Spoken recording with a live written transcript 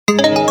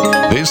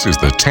This is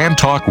the Tan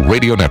Talk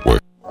Radio Network.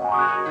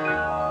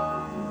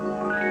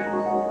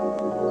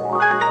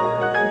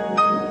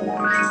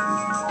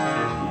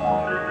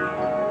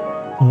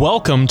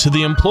 Welcome to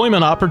the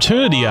Employment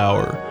Opportunity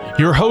Hour.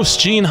 Your host,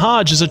 Gene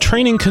Hodge, is a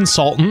training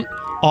consultant,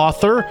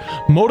 author,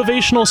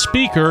 motivational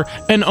speaker,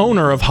 and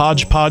owner of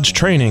Hodgepodge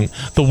Training,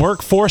 the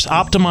workforce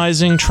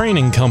optimizing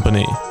training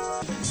company.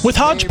 With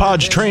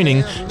Hodgepodge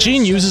Training,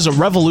 Gene uses a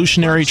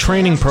revolutionary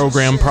training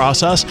program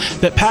process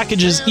that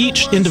packages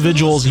each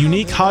individual's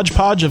unique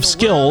hodgepodge of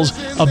skills,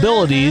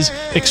 abilities,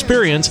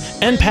 experience,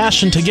 and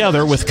passion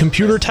together with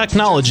computer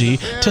technology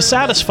to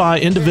satisfy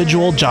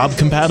individual job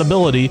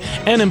compatibility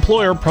and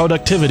employer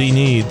productivity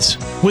needs.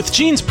 With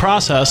Gene's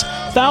process,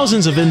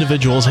 thousands of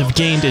individuals have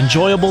gained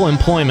enjoyable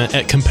employment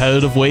at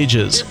competitive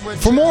wages.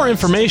 For more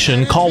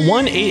information, call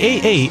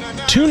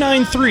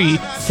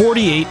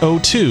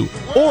 1-888-293-4802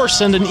 or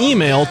send an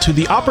email to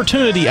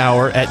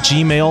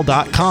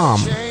theopportunityhour@gmail.com.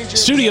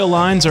 Studio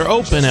lines are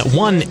open at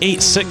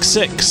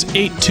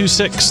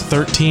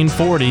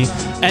 1-866-826-1340.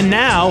 And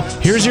now,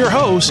 here's your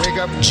host,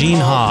 Gene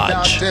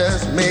Hodge.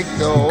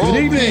 Good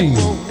evening.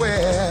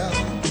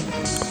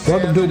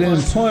 Welcome to the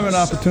Employment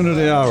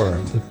Opportunity Hour,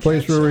 the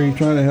place where we're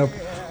trying to help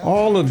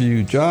all of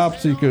you job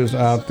seekers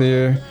out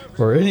there,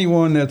 or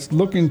anyone that's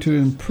looking to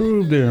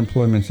improve their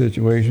employment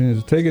situation,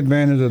 is to take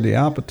advantage of the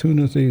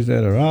opportunities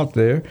that are out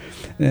there.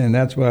 And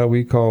that's why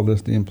we call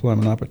this the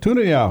Employment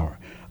Opportunity Hour.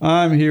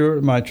 I'm here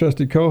with my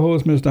trusty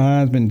co-host, Mr.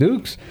 Heinzman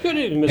Dukes. Good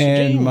evening, Mr.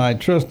 And Gene. my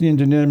trusty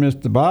engineer,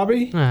 Mr.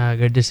 Bobby.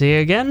 Good to see you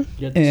again.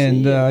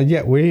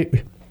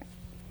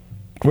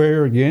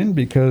 We're again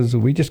because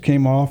we just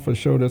came off a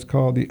show that's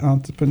called the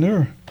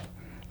Entrepreneur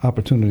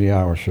Opportunity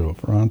Hour show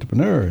for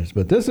entrepreneurs.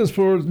 But this is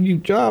for you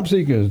job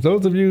seekers,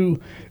 those of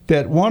you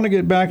that want to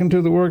get back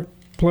into the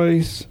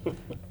workplace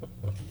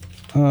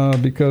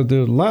because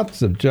there's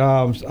lots of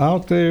jobs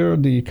out there.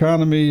 The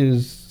economy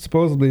is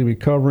supposedly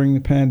recovering.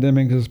 The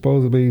pandemic is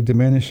supposedly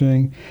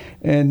diminishing.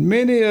 And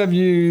many of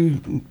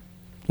you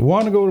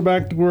want to go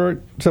back to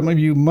work. Some of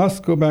you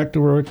must go back to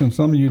work, and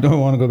some of you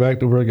don't want to go back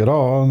to work at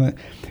all. And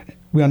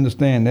we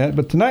understand that.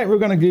 But tonight we're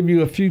going to give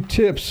you a few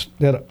tips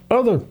that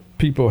other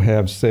people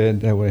have said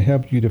that will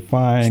help you to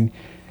find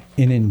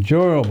an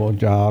enjoyable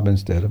job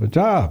instead of a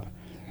job.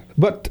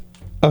 But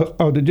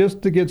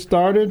just to get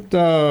started,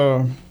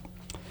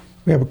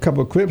 we have a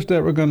couple of clips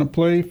that we're going to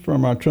play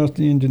from our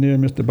trusty engineer,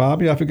 Mr.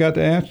 Bobby. I forgot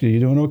to ask you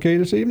doing okay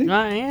this evening?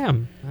 I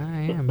am.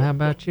 How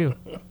about you?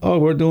 Oh,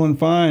 we're doing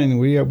fine.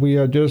 We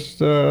are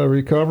just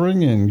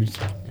recovering, and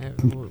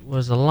It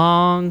was a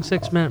long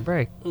 6-minute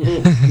break.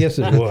 Yes,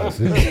 it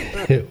was.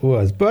 It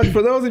was. But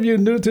for those of you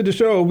new to the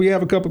show, we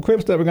have a couple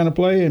clips that we're going to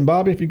play. And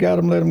Bobby, if you got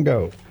them, let them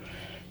go.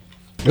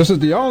 This is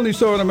the only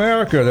show in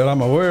America that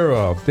I'm aware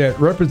of that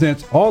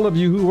represents all of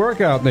you who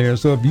work out there.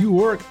 So if you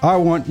work, I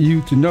want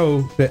you to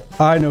know that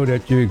I know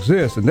that you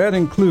exist. And that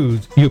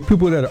includes you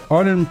people that are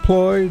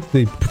unemployed,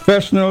 the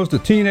professionals, the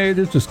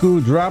teenagers, the school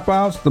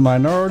dropouts, the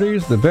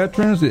minorities, the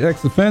veterans, the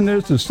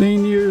ex-offenders, the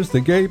seniors, the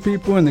gay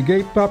people in the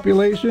gay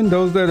population,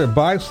 those that are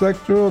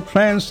bisexual,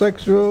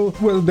 transsexual,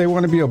 whether they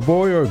want to be a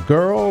boy or a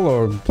girl,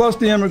 or plus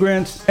the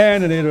immigrants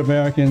and the Native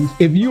Americans.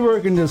 If you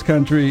work in this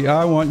country,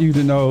 I want you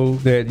to know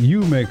that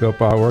you make up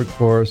our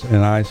workforce,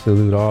 and I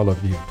salute all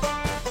of you.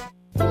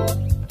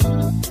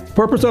 The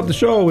purpose of the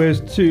show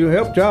is to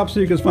help job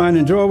seekers find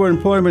enjoyable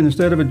employment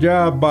instead of a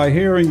job by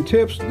hearing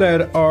tips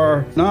that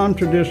are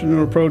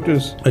non-traditional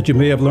approaches that you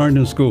may have learned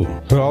in school.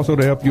 But also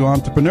to help you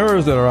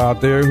entrepreneurs that are out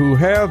there who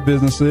have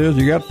businesses,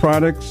 you got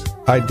products,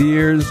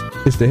 ideas.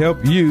 It's to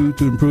help you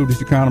to improve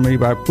this economy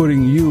by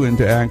putting you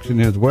into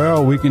action as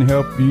well. We can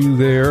help you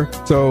there.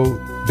 So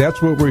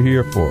that's what we're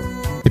here for.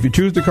 If you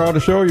choose to call the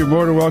show, you're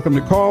more than welcome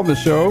to call the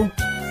show.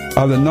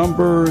 The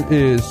number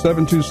is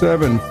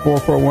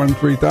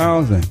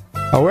 727-441-3000.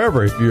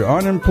 However, if you're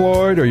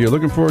unemployed or you're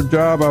looking for a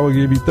job, I will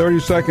give you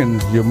 30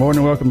 seconds. You're more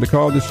than welcome to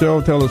call the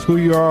show. Tell us who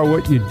you are,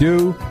 what you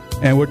do,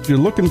 and what you're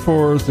looking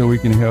for so we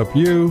can help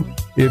you.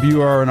 If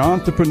you are an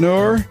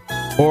entrepreneur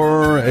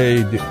or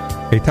a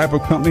type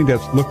of company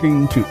that's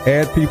looking to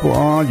add people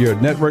on, you're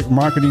a network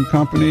marketing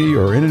company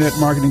or internet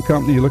marketing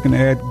company, you're looking to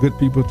add good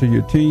people to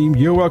your team,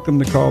 you're welcome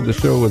to call the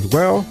show as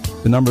well.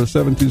 The number is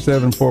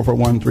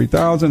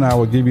 727-441-3000. I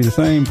will give you the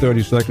same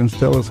 30 seconds.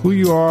 Tell us who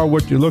you are,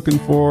 what you're looking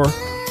for,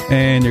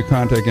 and your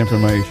contact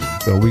information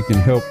so we can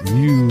help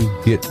you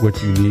get what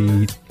you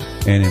need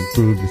and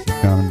improve this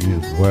economy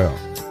as well.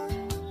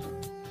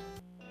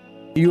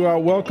 You are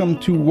welcome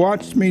to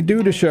watch me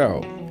do the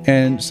show.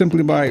 And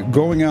simply by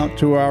going out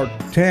to our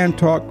Tan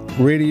Talk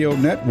Radio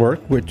Network,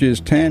 which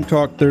is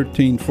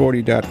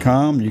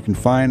tantalk1340.com, you can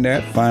find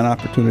that, find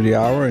Opportunity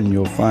Hour, and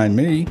you'll find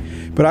me.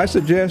 But I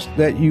suggest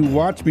that you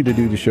watch me to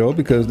do the show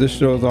because this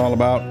show is all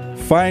about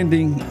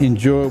finding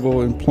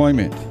enjoyable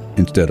employment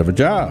instead of a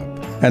job.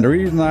 And the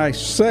reason I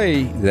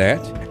say that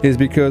is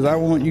because I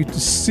want you to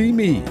see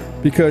me,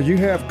 because you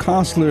have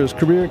counselors,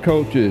 career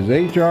coaches,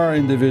 HR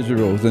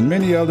individuals, and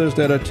many others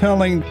that are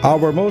telling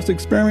our most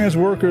experienced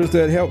workers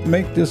that help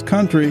make this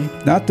country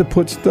not to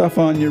put stuff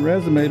on your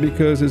resume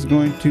because it's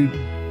going to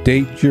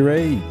date your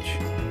age.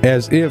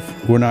 as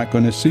if we're not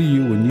going to see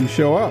you when you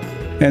show up.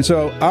 And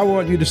so I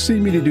want you to see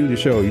me to do the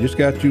show. You just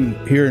got you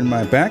here in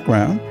my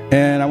background,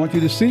 and I want you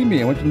to see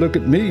me. I want you to look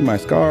at me, my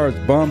scars,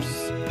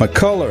 bumps, my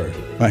color.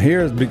 My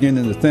hair is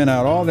beginning to thin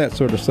out, all that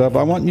sort of stuff.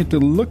 I want you to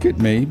look at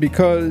me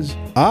because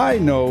I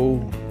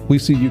know we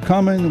see you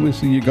coming, we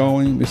see you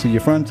going, we see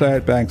your front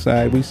side, back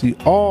side. We see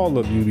all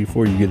of you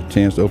before you get a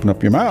chance to open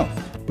up your mouth.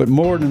 But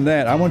more than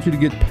that, I want you to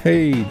get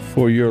paid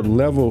for your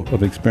level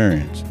of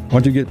experience. I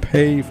want you to get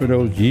paid for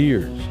those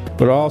years,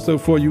 but also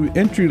for you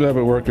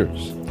entry-level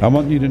workers. I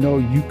want you to know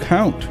you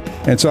count.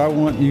 And so I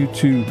want you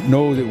to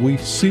know that we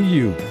see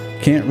you.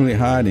 Can't really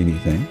hide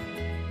anything.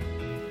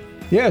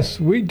 Yes,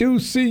 we do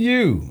see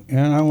you,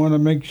 and I want to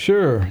make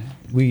sure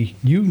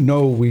you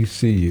know we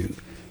see you.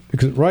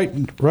 Because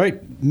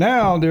right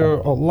now, there are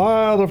a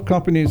lot of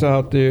companies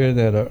out there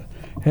that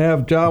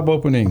have job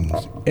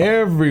openings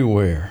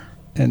everywhere,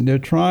 and they're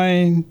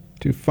trying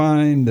to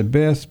find the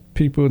best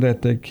people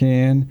that they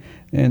can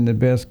and the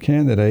best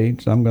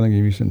candidates. I'm going to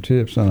give you some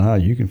tips on how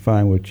you can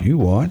find what you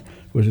want,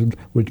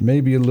 which may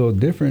be a little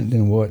different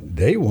than what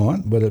they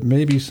want, but it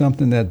may be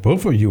something that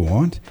both of you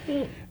want.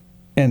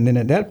 And then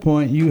at that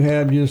point, you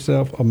have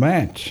yourself a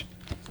match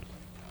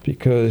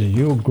because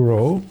you'll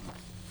grow,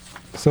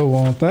 so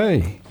won't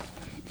they.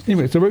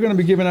 Anyway, so we're going to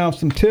be giving out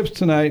some tips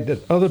tonight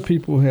that other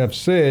people have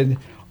said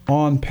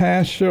on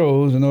past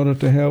shows in order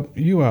to help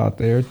you out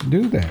there to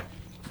do that.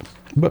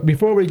 But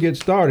before we get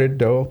started,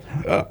 though,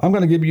 I'm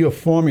going to give you a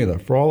formula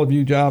for all of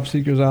you job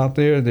seekers out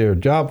there. There are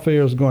job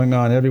fairs going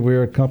on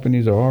everywhere.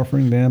 Companies are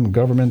offering them.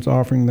 Government's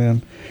offering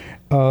them.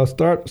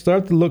 Start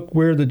to look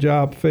where the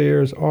job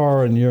fairs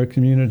are in your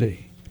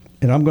community.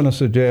 And I'm going to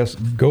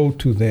suggest go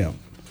to them.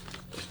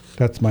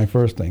 That's my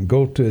first thing.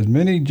 Go to as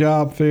many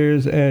job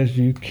fairs as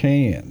you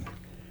can.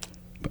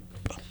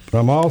 But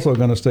I'm also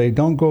going to say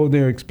don't go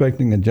there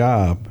expecting a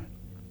job.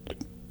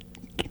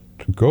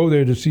 Go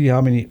there to see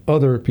how many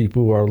other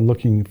people are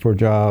looking for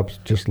jobs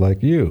just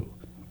like you.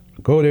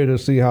 Go there to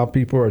see how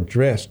people are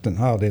dressed and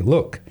how they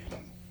look.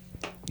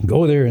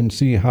 Go there and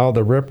see how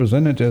the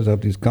representatives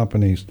of these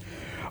companies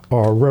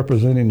are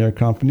representing their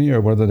company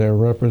or whether they're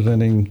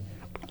representing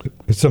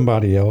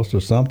somebody else or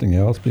something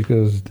else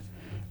because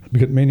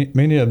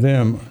many of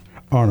them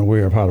aren't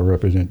aware of how to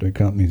represent their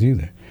companies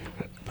either.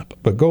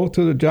 But go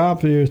to the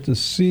job fairs to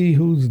see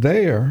who's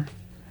there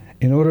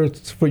in order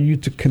for you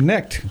to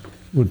connect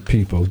with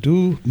people.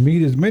 Do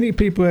meet as many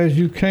people as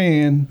you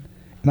can.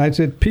 And I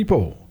said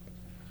people.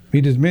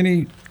 Meet as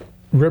many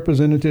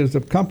representatives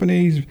of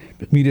companies,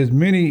 meet as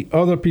many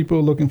other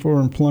people looking for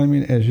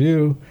employment as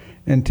you,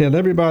 and tell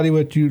everybody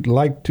what you'd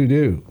like to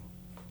do.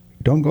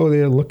 Don't go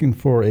there looking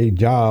for a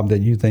job that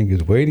you think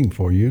is waiting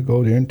for you.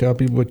 Go there and tell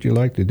people what you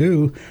like to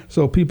do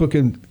so people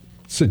can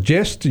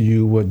suggest to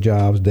you what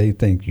jobs they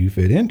think you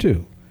fit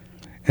into.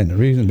 And the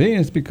reason being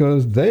is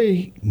because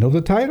they know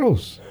the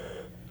titles.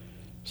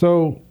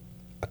 So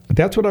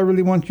that's what I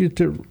really want you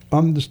to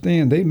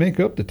understand. They make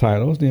up the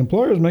titles. The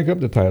employers make up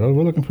the titles.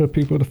 We're looking for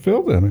people to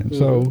fill them. And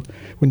so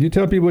when you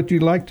tell people what you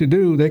like to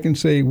do, they can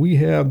say, we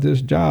have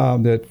this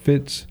job that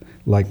fits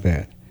like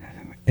that.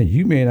 And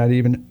you may not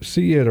even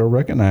see it or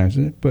recognize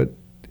it, but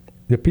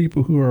the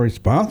people who are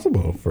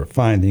responsible for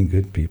finding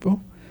good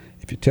people,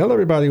 if you tell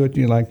everybody what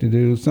you like to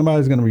do,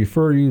 somebody's going to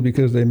refer you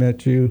because they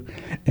met you,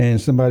 and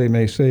somebody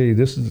may say,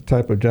 this is the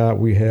type of job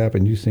we have,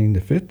 and you seem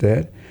to fit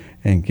that.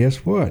 And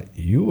guess what?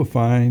 You will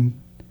find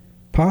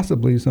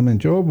possibly some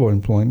enjoyable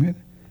employment.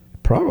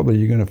 Probably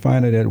you're going to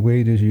find it at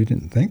wages you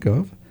didn't think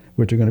of,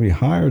 which are going to be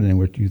higher than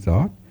what you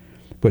thought.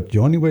 But the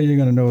only way you're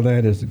going to know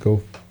that is to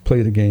go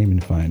play the game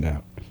and find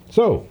out.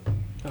 So,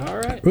 all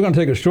right, we're going to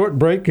take a short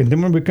break, and then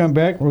when we come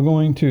back, we're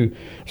going to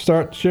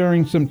start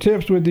sharing some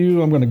tips with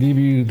you. I'm going to give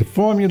you the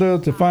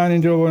formula to find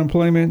enjoyable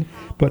employment,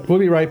 but we'll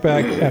be right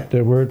back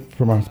after a word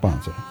from our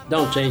sponsor.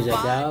 Don't change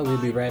that dial.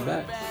 We'll be right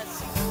back.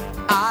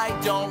 I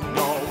don't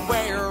know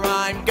where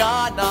I'm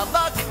gonna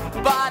look,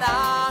 but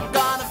I'm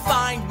gonna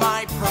find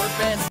my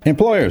purpose.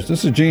 Employers,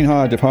 this is Gene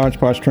Hodge of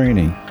Hodgepodge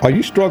Training. Are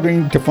you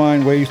struggling to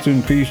find ways to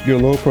increase your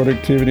low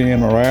productivity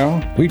and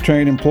morale? We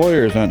train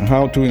employers on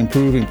how to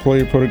improve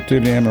employee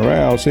productivity and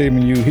morale,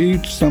 saving you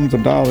huge sums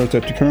of dollars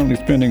that you're currently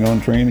spending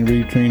on training,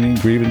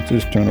 retraining,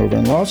 grievances, turnover,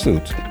 and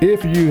lawsuits.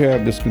 If you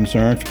have this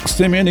concern,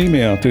 send me an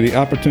email to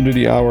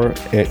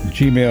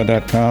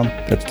theopportunityhour@gmail.com.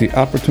 That's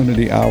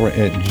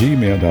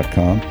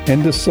theopporunityhour@gmail.com.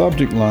 And the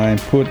subject line,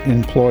 put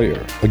employer.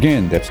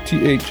 Again, that's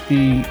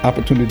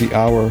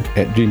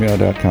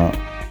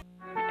theopporunityhour@gmail.com.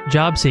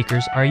 Job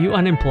seekers, are you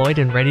unemployed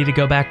and ready to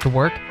go back to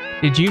work?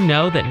 Did you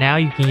know that now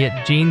you can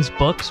get Gene's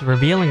books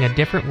revealing a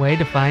different way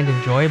to find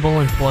enjoyable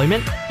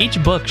employment? Each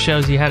book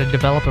shows you how to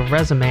develop a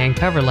resume and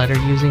cover letter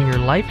using your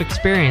life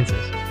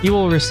experiences. You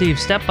will receive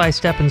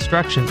step-by-step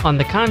instruction on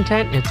the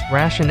content, its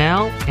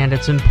rationale, and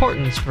its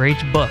importance for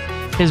each book.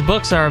 His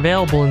books are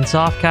available in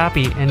soft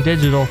copy and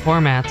digital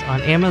formats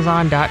on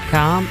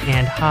Amazon.com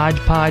and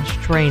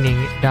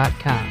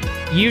HodgepodgeTraining.com.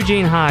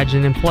 Eugene Hodge,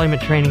 an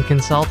employment training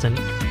consultant,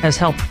 has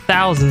helped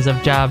thousands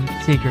of job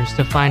seekers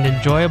to find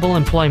enjoyable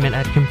employment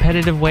at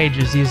competitive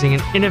wages using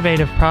an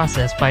innovative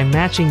process by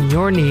matching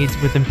your needs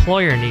with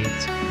employer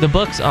needs. The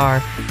books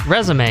are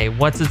Resume,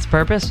 What's Its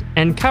Purpose?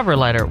 And Cover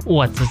Letter,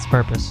 What's Its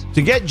Purpose?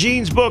 To get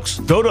Gene's books,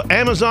 go to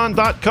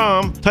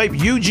Amazon.com, type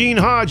Eugene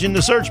Hodge in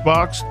the search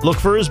box, look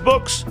for his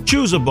books,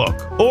 choose a book.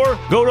 Or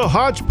go to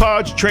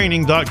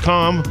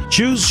HodgepodgeTraining.com,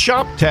 choose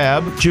Shop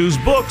tab, choose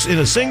books in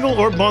a single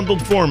or bundled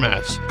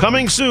formats.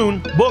 Coming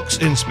soon, books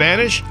in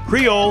Spanish,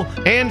 Creole,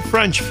 and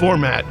French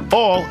format,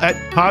 all at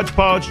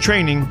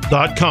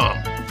HodgepodgeTraining.com.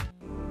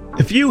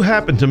 If you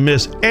happen to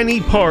miss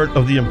any part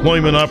of the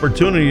Employment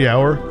Opportunity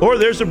Hour, or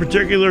there's a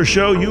particular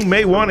show you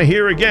may want to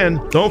hear again,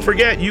 don't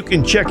forget you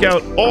can check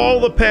out all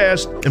the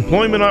past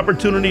Employment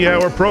Opportunity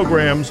Hour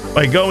programs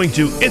by going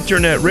to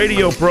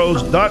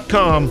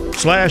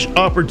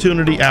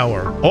internetradiopros.com/opportunity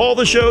hour. All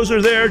the shows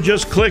are there,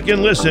 just click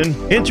and listen,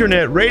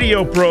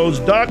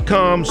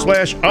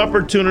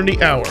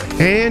 internetradiopros.com/opportunity hour.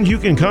 And you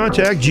can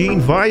contact Gene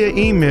via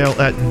email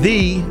at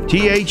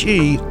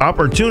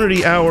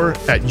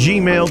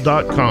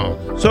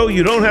opportunityhour@gmail.com. So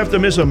you don't have to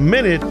miss a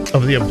minute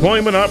of the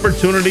Employment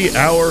Opportunity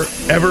Hour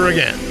ever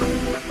again.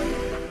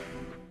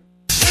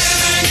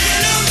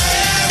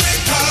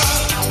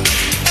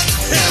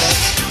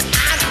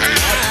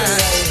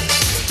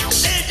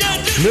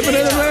 Living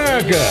in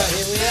America.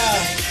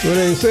 Where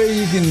they say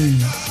you can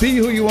be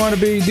who you want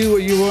to be, do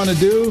what you want to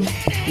do.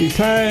 The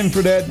time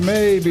for that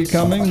may be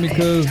coming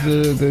because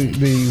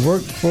the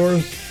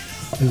workforce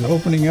is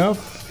opening up.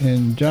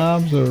 And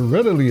jobs are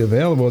readily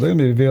available. They're going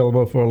to be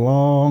available for a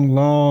long,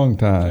 long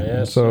time.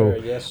 Yes, so sir.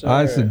 Yes, sir.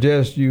 I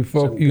suggest you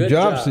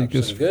job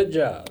seekers good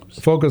jobs.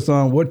 focus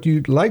on what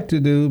you'd like to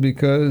do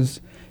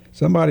because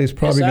somebody's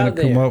probably going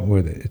to come up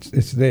with it.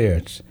 It's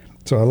there.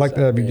 So I like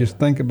to have you just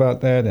think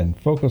about that and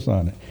focus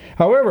on it.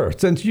 However,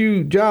 since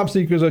you job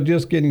seekers are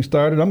just getting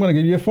started, I'm going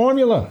to give you a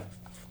formula.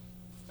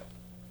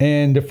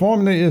 And the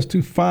formula is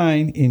to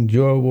find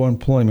enjoyable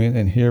employment,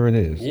 and here it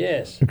is.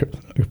 Yes.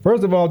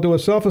 First of all, do a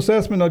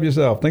self-assessment of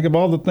yourself. Think of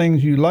all the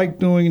things you like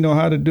doing, know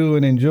how to do,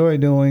 and enjoy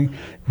doing.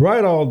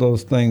 Write all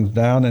those things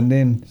down, and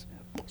then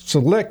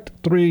select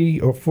 3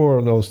 or 4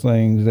 of those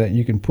things that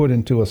you can put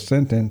into a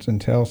sentence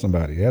and tell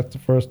somebody. That's the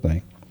first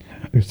thing.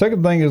 The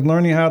second thing is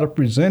learning how to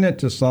present it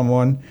to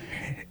someone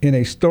in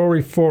a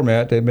story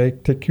format that may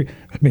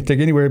take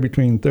anywhere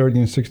between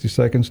 30 and 60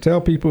 seconds.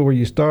 Tell people where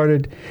you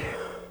started,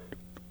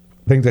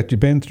 things that you've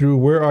been through,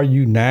 where are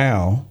you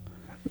now?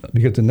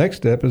 Because the next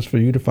step is for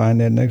you to find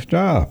that next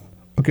job.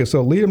 Okay,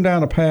 so lead them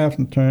down a path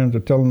in terms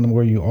of telling them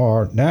where you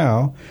are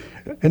now.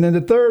 And then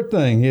the third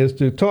thing is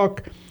to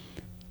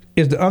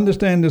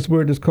understand this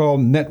word is called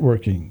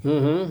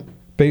networking,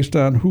 based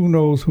on who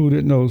knows who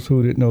that knows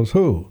who that knows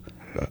who.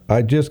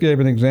 I just gave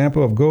an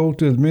example of go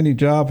to as many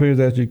job fairs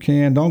as you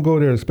can. Don't go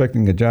there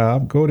expecting a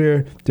job. Go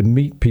there to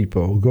meet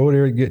people. Go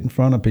there to get in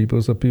front of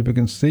people so people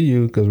can see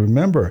you. Because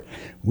remember,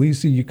 we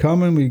see you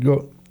coming, we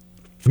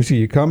see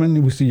you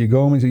coming, we see you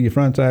going, we see your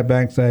front side,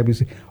 back side. We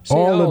see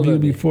all of you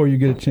before you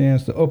get a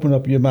chance to open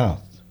up your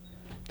mouth.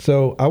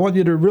 So I want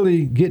you to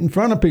really get in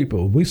front of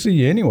people. We see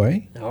you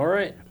anyway. All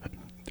right.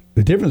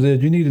 The difference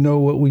is you need to know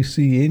what we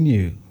see in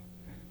you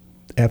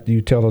after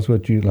you tell us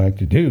what you'd like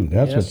to do.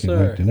 That's what you'd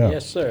like to know.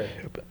 Yes, sir.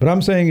 But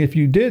I'm saying if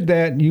you did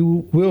that,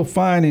 you will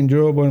find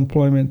enjoyable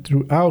employment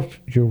throughout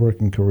your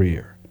working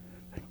career,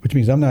 which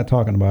means I'm not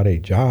talking about a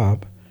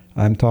job.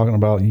 I'm talking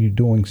about you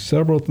doing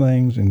several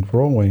things and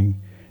growing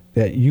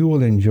that you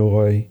will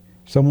enjoy.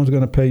 Someone's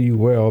going to pay you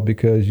well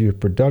because you're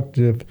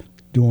productive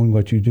doing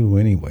what you do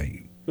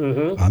anyway.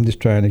 I'm just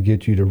trying to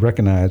get you to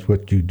recognize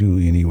what you do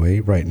anyway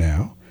right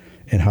now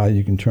and how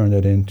you can turn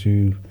that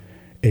into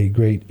a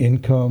great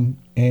income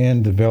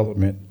and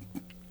development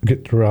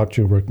throughout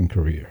your working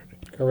career.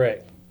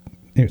 Correct.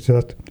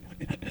 So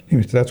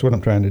that's what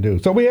I'm trying to do.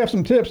 So we have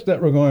some tips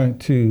that we're going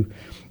to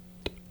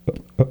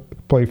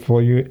play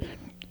for you.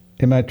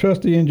 And my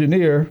trusty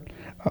engineer,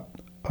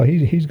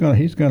 he's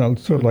gonna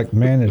sort of like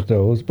manage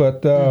those.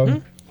 But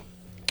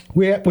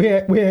we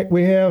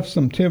have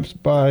some tips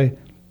by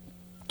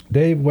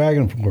Dave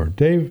Wagenford.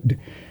 Dave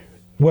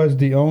was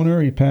the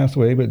owner. He passed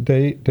away, but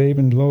Dave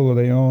and Lola,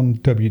 they own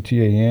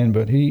WTAN.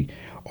 But he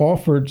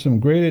offered some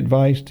great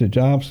advice to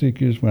job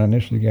seekers when I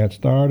initially got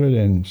started.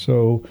 And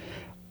so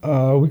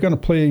we're going to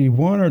play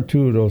 1 or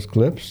 2 of those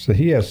clips. So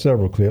he has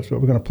several clips, but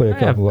we're going to play a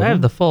couple of them. I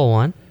have the full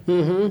one.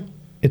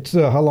 It's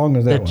how long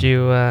is that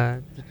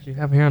one? That you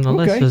have here on the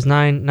list is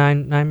 9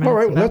 minutes. All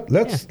right,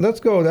 let's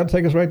go. That'll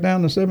take us right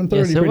down to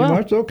 7:30 pretty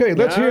much. Okay,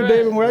 let's hear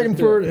David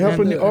Wagenford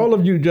helping all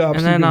of you job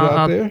seekers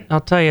out there. I'll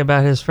tell you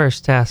about his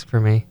first task for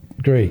me.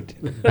 Great.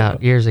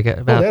 About years ago.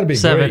 About that'd be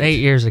 8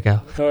 years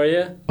ago. Oh,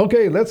 yeah?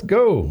 Okay, let's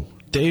go.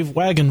 Dave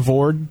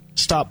Wagenford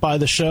stopped by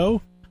the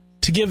show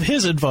to give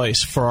his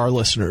advice for our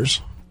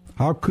listeners.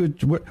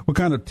 What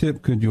kind of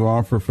tip could you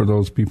offer for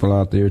those people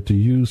out there to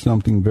use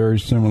something very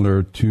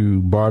similar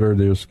to barter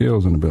their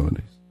skills and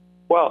abilities?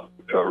 Well,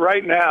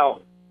 right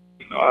now,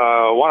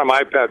 one of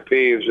my pet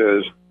peeves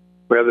is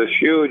we have this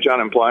huge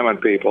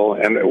unemployment people,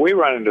 and we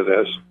run into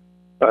this.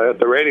 at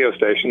the radio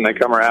station, they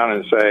come around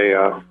and say,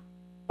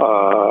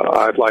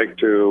 I'd like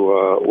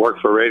to work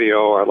for radio,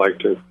 or I'd like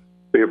to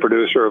be a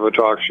producer of a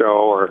talk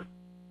show, or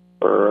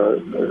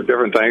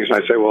different things. And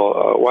I say,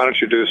 well, why don't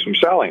you do some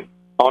selling?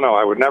 Oh, no,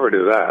 I would never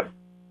do that.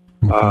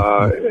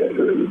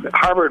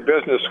 Harvard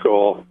Business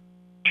School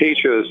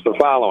teaches the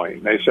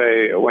following. They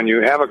say when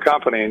you have a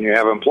company and you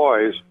have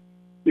employees,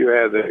 you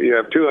have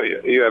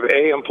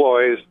A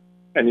employees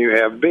and you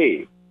have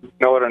B. You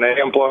know what an A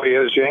employee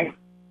is, Gene?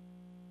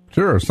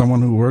 Sure,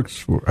 someone who works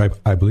for,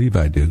 I believe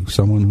I do,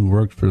 someone who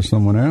works for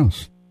someone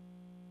else.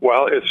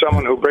 Well, it's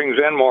someone who brings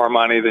in more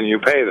money than you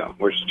pay them,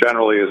 which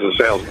generally is a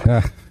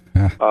salesman.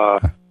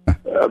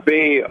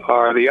 B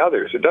are the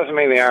others. It doesn't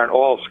mean they aren't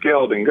all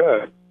skilled and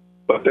good,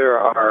 but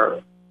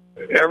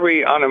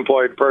every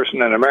unemployed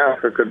person in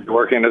America could be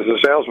working as a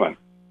salesman.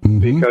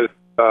 Because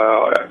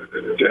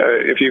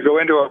if you go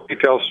into a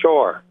retail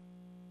store,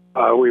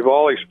 we've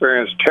all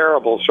experienced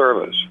terrible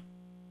service.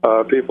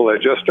 People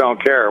that just don't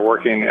care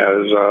working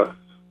as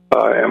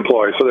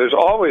employees. So there's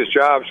always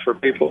jobs for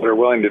people that are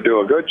willing to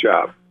do a good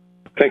job.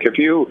 I think if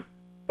you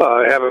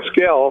have a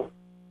skill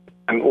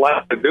and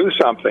like to do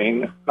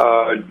something,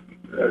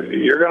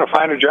 you're going to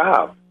find a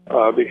job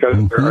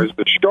because there is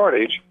a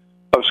shortage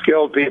of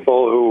skilled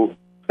people who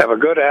have a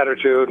good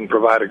attitude and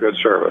provide a good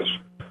service.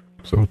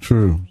 So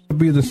true. What would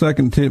be the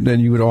second tip that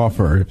you would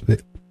offer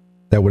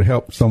that would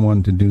help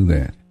someone to do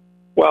that?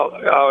 Well,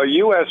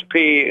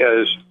 USP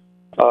is,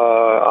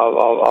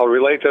 I'll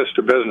relate this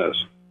to business.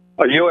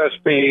 A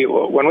USP,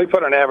 when we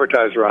put an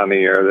advertiser on the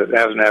air that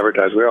has an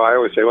advertiser, I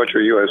always say, what's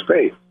your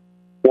USP?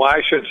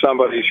 Why should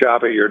somebody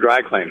shop at your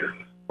dry cleaner?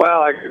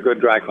 Well, I get a good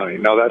dry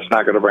cleaning. No, that's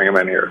not going to bring them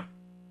in here.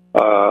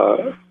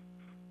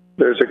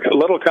 There's a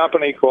little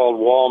company called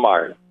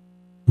Walmart,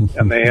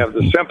 and they have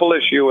the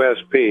simplest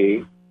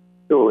USP.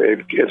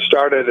 It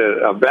started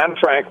at a Ben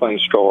Franklin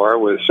store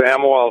with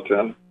Sam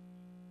Walton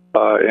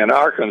in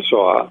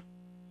Arkansas,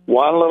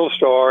 one little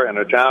store in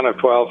a town of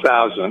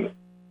 12,000.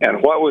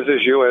 And what was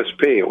his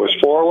USP? It was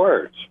 4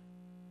 words.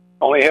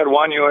 Only had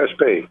one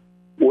USP.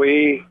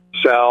 We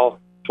sell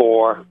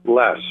for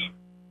less.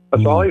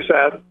 That's all he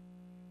said.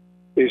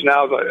 He's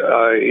now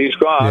he's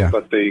gone,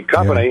 but the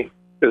company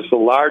is the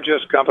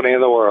largest company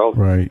in the world,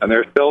 and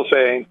they're still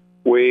saying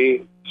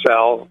we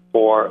sell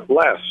for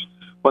less.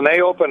 When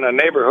they open a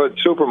neighborhood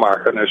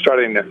supermarket, and they're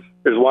starting to,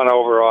 there's one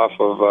over off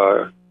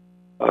of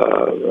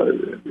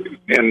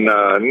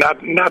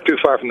not too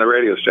far from the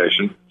radio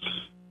station.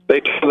 They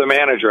tell the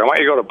manager, I want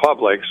you to go to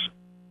Publix,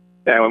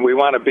 and we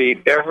want to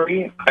beat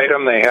every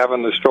item they have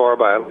in the store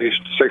by at least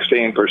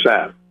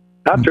 16%.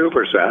 Not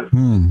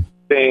 2%,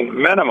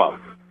 16 minimum.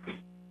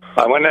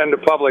 I went into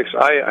Publix.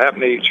 I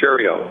happen to eat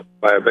Cheerios,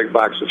 buy a big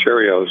box of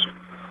Cheerios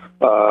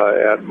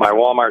at my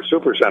Walmart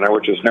Supercenter,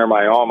 which is near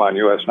my home on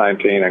US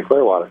 19 in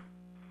Clearwater.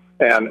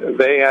 And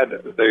they had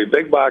the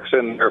big box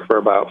in there for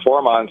about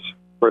 4 months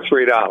for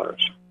 $3.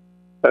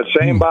 That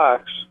same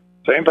box,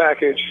 same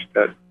package,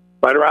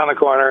 right around the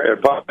corner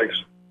at Publix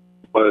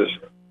was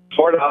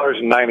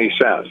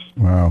 $4.90.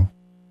 Wow.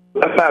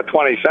 That's not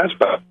 20 cents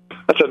better.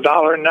 That's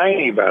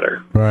 $1.90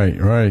 better.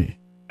 Right.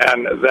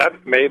 And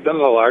that made them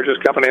the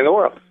largest company in the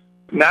world.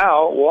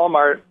 Now,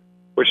 Walmart,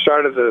 which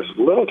started this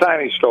little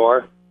tiny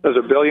store, does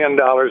 $1 billion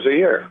a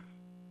year.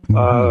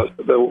 The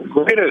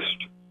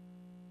greatest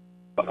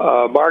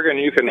bargain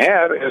you can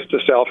have is to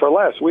sell for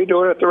less. We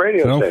do it at the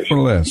radio station. Sell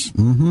for less.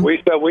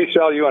 We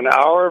sell you an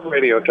hour of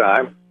radio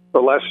time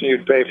for less than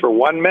you'd pay for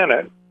 1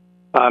 minute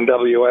on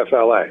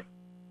WFLA.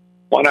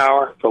 1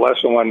 hour for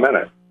less than 1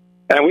 minute.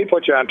 And we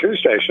put you on 2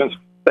 stations.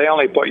 They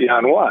only put you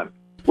on 1.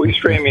 We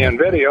stream you in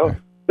video.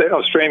 They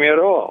don't stream you at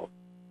all.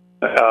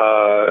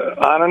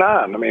 On and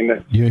on. I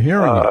mean, you're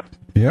hearing it.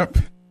 Yep.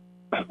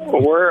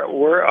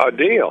 We're a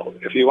deal.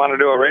 If you want to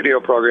do a radio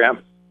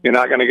program, you're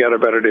not going to get a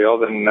better deal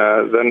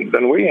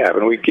than we have,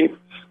 and we keep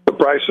the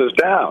prices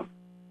down.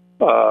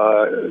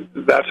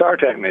 That's our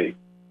technique.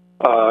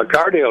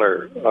 Car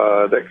dealer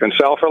that can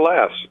sell for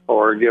less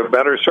or give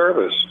better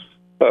service,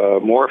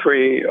 more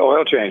free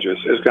oil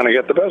changes, is going to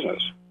get the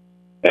business.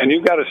 And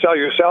you've got to sell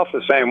yourself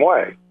the same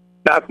way.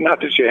 Not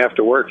that you have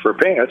to work for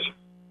peanuts,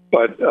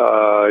 but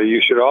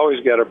you should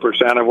always get a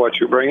percent of what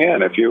you bring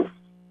in. If you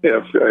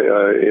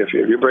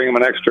bring them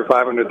an extra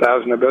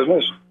 $500,000 in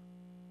business,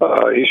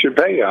 he should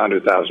pay you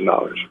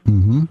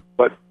 $100,000.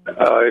 But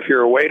if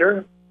you're a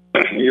waiter,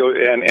 and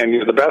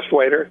you're the best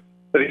waiter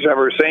that he's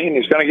ever seen,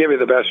 he's going to give you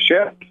the best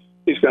shift.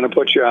 He's going to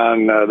put you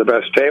on the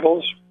best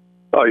tables.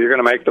 You're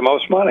going to make the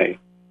most money.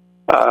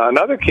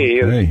 Another key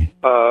is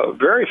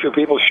very few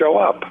people show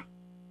up.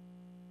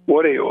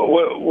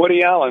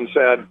 Woody Allen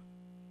said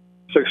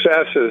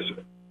success is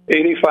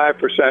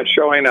 85%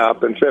 showing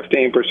up and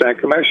 15%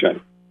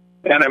 commission.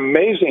 An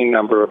amazing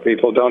number of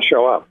people don't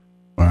show up.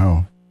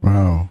 Wow.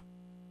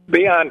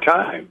 Be on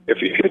time.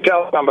 If you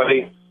tell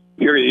somebody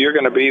you're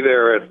going to be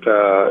there at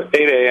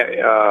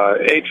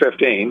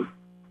 8:15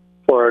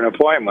 for an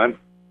appointment,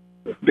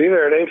 be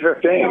there at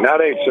 8:15, not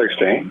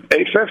 8:16.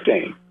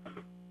 8:15.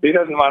 He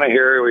doesn't want to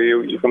hear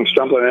you come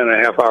stumbling in a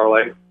half hour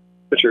late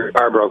that your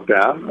car broke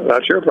down.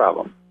 That's your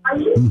problem.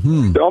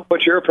 Don't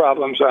put your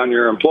problems on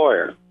your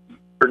employer.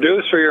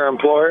 Produce for your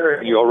employer,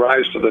 and you'll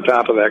rise to the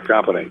top of that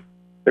company.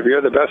 If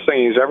you're the best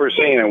thing he's ever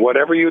seen, and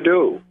whatever you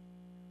do,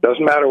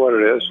 doesn't matter what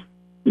it is,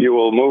 you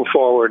will move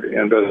forward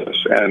in business,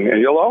 and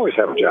you'll always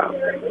have a job.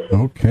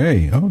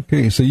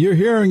 Okay. So you're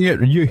hearing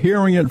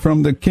it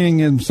from the king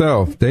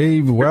himself,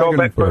 Dave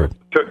Wagenford.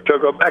 To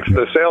go back to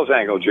the sales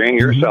angle, Gene,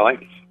 you're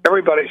selling.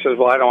 Everybody says,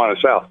 well, I don't want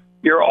to sell.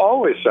 You're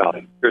always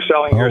selling. You're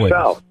selling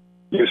yourself.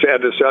 You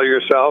had to sell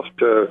yourself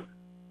to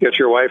get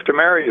your wife to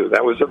marry you.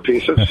 That was a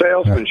piece of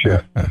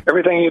salesmanship.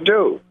 Everything you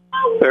do.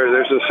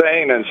 There's a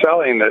saying in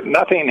selling that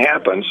nothing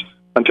happens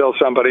until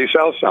somebody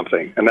sells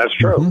something, and that's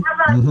true.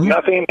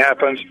 Nothing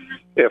happens.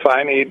 If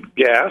I need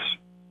gas,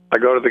 I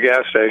go to the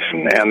gas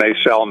station and they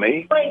sell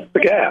me the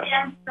gas.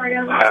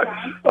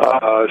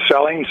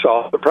 Selling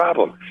solves the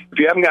problem. If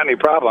you haven't got any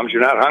problems,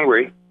 you're not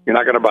hungry, you're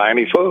not going to buy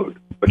any food,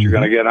 but you're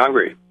going to get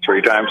hungry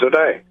 3 times a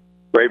day.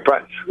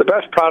 The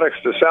best products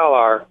to sell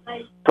are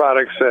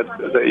products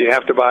that you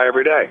have to buy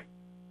every day.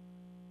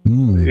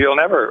 You'll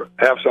never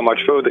have so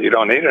much food that you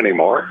don't need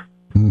anymore.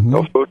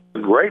 So food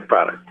is a great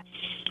product.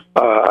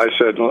 I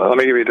said, let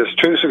me give you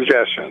just 2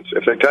 suggestions.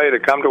 If they tell you to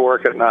come to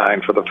work at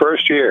 9 for the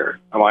first year,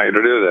 I want you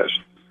to do this.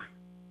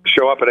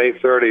 Show up at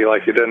 8:30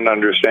 like you didn't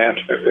understand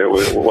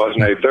it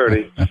wasn't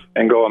 8:30,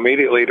 and go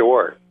immediately to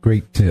work.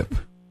 Great tip.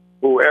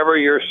 Whoever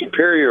your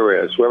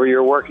superior is, whoever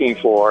you're working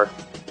for,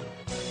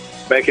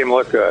 make him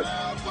look good.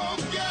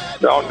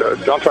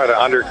 Don't try to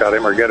undercut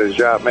him or get his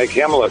job. Make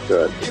him look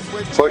good.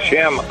 Push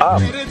him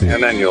up,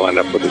 and then you'll end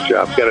up with his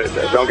job.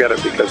 Don't get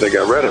it because they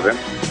got rid of him.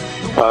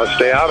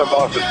 Stay out of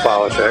office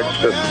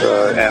politics,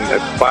 and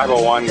at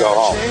 5:01, go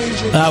home.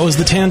 That was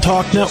the Tan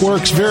Talk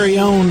Network's very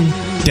own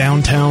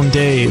Downtown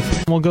Dave.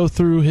 We'll go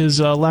through his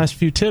last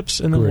few tips,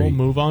 and then we'll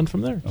move on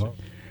from there.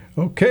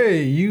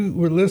 Okay, you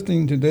were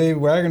listening to Dave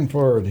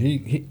Wagenford.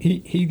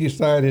 He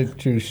decided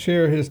to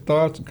share his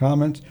thoughts and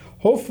comments.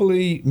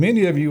 Hopefully,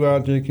 many of you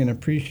out there can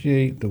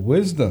appreciate the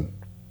wisdom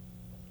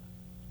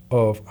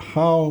of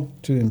how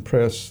to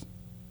impress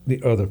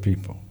the other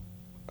people,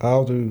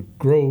 how to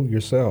grow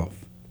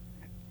yourself,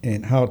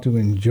 and how to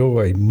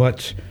enjoy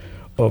much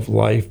of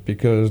life,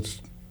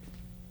 because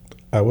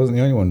I wasn't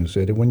the only one who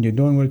said it. When you're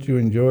doing what you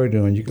enjoy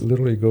doing, you can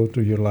literally go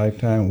through your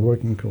lifetime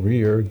working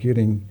career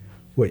getting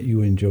what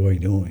you enjoy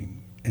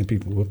doing, and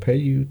people will pay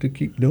you to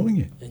keep doing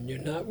it. And you're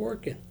not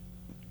working.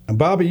 And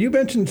Bobby, you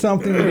mentioned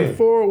something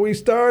before we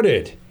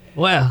started.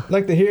 Well, I'd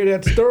like to hear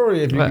that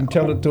story if you can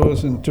tell it to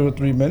us in 2 or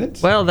 3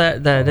 minutes. Well,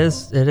 it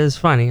is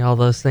funny, all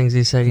those things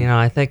he said.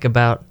 I think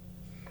about,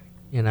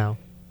 how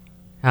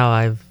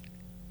I've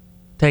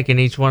taken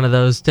each one of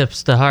those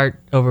tips to heart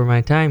over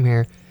my time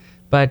here.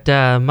 But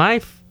my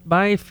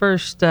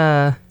first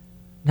not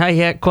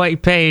yet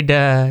quite paid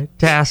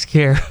task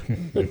here,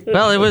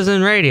 well, it was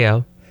in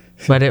radio,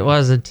 but it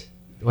wasn't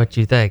what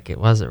you think. It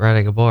wasn't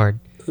running a board.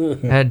 I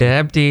had to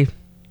empty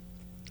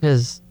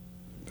his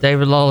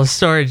David Lawless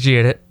storage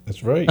unit.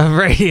 That's right. Of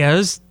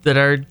radios that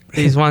are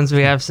these ones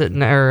we have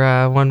sitting,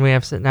 or one we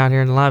have sitting out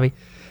here in the lobby.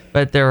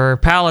 But there were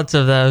pallets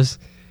of those.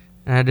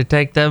 I had to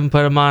take them,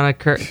 put them on a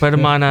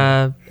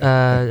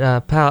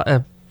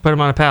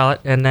pallet,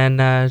 and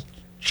then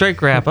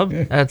shrink wrap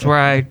them. That's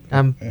where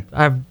I'm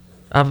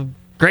a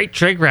great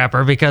shrink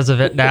wrapper because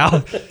of it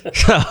now.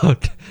 So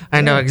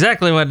I know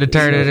exactly when to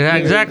turn it, and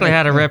exactly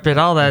how to rip it,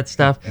 all that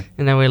stuff.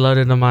 And then we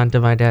loaded them onto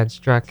my dad's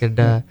truck and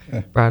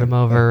brought them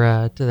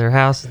over to their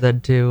house, and then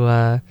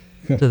to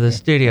the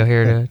studio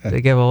here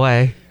to give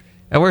away.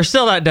 And we're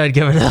still not done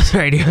giving those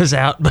radios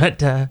out,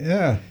 but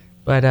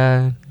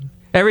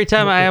every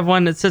time I have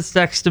one that sits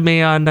next to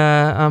me on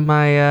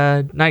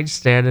my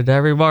nightstand, and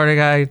every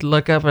morning I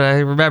look up and I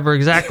remember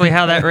exactly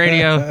how that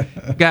radio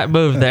got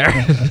moved there.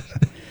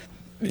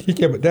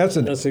 Yeah, but that's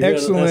a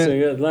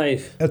good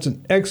life. That's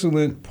an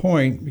excellent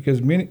point,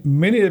 because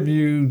many of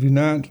you do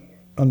not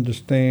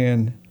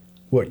understand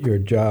what your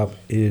job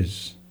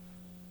is.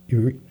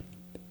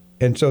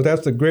 And so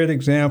that's a great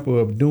example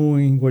of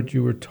doing what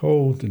you were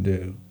told to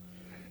do.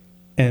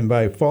 And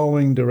by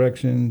following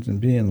directions and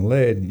being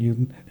led,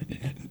 you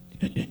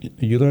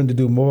learn to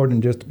do more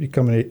than just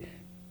becoming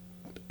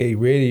a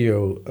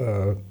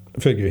radio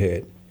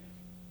figurehead.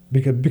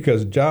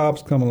 Because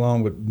jobs come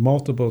along with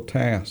multiple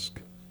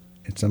tasks,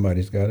 and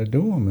somebody's got to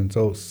do them. And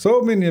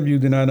so many of you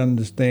do not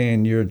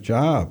understand your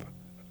job.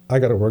 I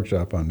got a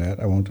workshop on that.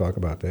 I won't talk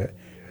about that.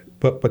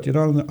 But you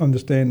don't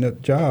understand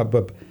that job.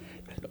 But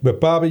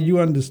Bobby, you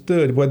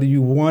understood whether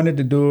you wanted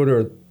to do it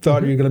or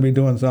thought you were going to be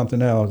doing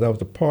something else. That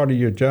was a part of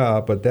your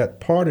job, but that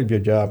part of your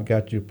job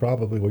got you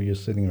probably where you're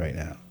sitting right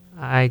now.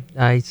 I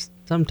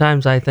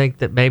sometimes I think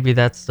that maybe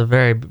that's the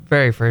very,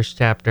 very first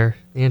chapter,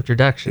 the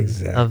introduction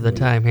of the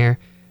time here.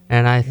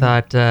 And I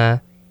thought,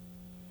 that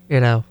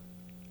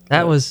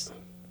was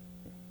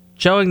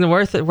showing the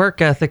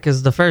work ethic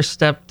is the first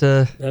step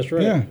to. That's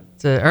right. Yeah.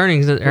 To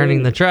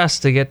earning the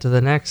trust to get to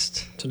the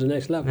next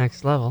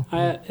level.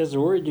 It's a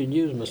word you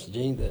use, Mr.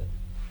 Gene, that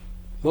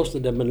most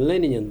of the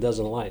millennium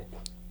doesn't like.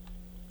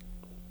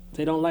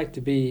 They don't like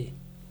to be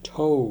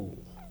told.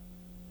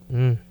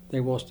 they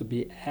wants to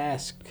be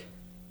asked.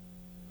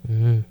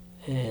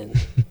 Mm-hmm. And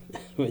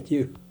when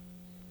you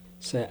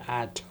say,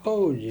 I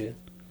told you,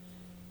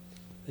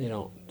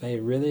 they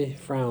really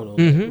frown on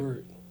Mm-hmm. that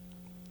word.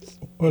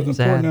 Well, it's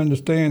important to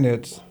understand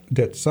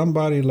that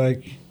somebody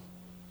like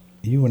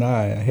you and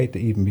I hate to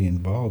even be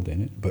involved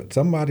in it, but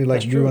somebody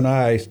like That's you true. and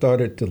I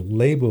started to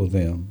label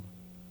them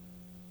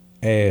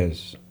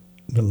as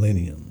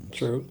millennials.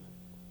 True.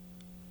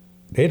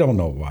 They don't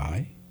know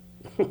why,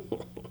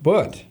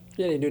 but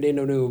Yeah, they do. They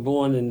know they were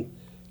born in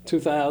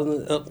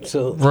 2000 up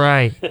to.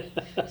 Right. they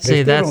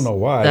See, still don't know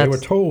why. They were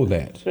told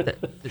that.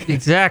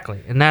 Exactly.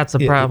 And that's the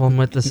Yeah. problem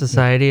with the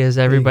society is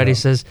everybody go.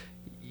 says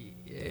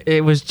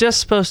it was just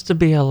supposed to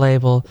be a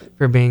label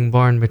for being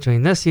born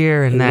between this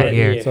year and that Right,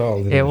 year. That's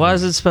all It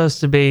wasn't supposed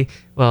to be,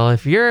 well,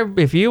 if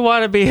you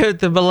want to be at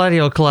the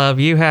Millennial Club,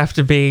 you have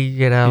to be,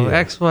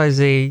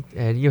 XYZ,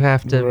 and you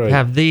have to Right.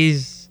 have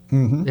these,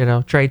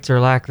 Mhm. traits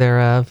or lack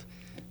thereof,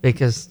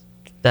 because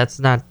that's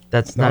not All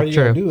you gotta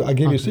true. do, I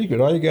give you a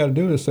secret. All you got to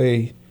do is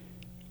say,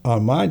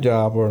 on my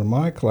job or in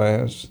my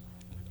class,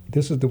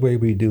 this is the way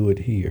we do it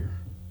here.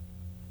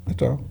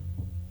 That's all.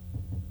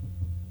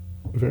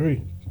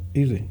 Very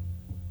easy.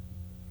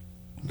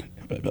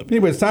 But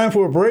anyway, it's time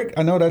for a break.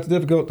 I know that's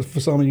difficult for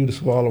some of you to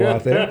swallow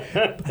out there.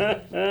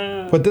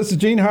 But this is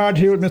Gene Hodge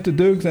here with Mr.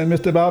 Dukes and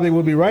Mr. Bobby.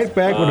 We'll be right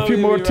back with a few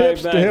we'll more be right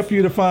tips back. to help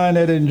you to find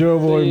that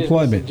enjoyable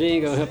employment.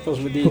 Gene gonna help us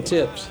with these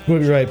tips. We'll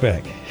be right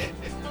back.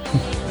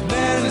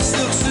 Man in a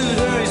silk suit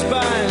hurries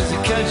by as he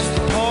catches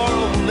the poor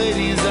old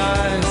lady's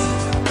eyes.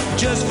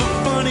 Just for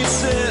fun, he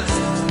says,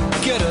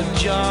 get a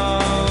job.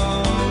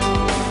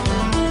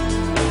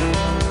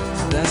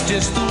 That's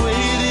just the way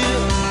it is.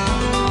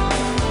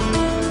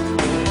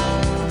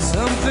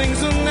 Some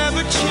things will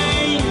never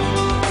change.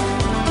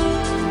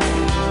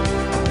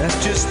 That's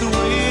just the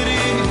way it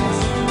is.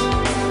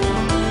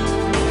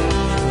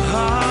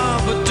 Ah,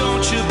 but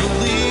don't you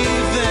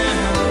believe them?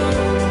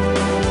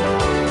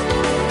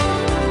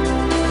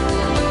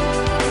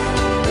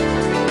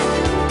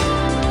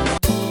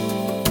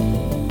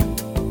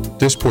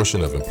 This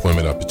portion of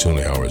Employment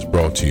Opportunity Hour is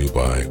brought to you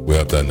by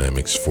Web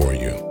Dynamics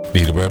 4U.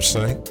 Need a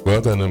website?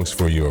 Web Dynamics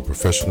 4U are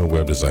professional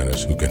web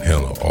designers who can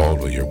handle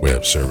all of your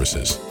web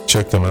services.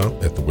 Check them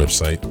out at the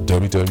website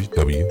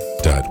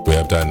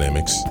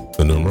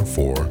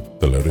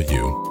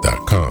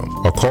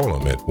www.webdynamics4u.com or call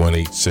them at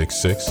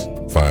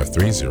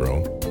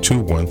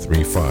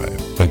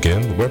 1-866-530-2135.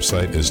 Again, the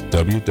website is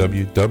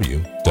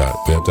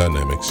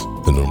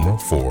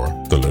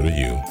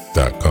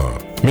www.webdynamics4u.com.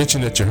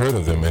 Mention that you heard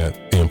of them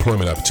at the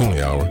Employment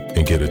Opportunity Hour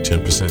and get a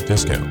 10%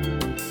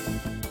 discount.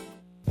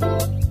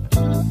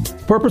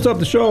 Purpose of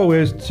the show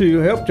is to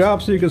help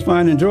job seekers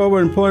find enjoyable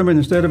employment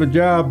instead of a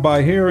job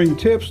by hearing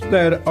tips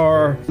that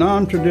are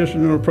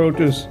non-traditional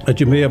approaches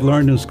that you may have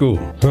learned in school.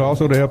 But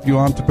also to help you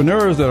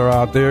entrepreneurs that are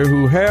out there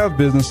who have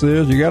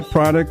businesses, you got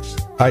products,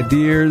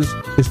 ideas.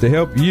 It's to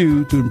help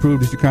you to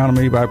improve this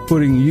economy by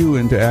putting you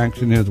into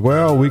action as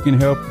well. We can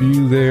help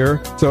you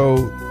there.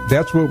 So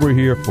that's what we're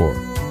here for.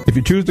 If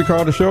you choose to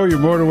call the show, you're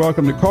more than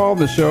welcome to call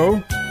the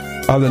show.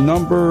 The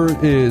number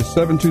is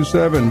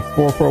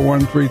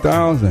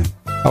 727-441-3000.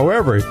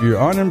 However, if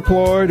you're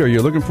unemployed or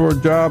you're looking for a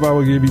job, I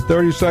will give you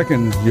 30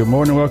 seconds. You're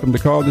more than welcome to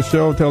call the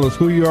show. Tell us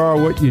who you are,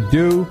 what you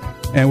do,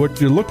 and what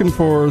you're looking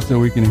for so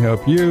we can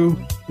help you.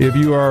 If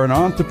you are an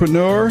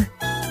entrepreneur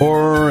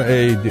or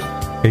a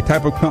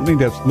type of company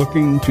that's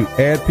looking to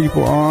add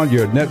people on,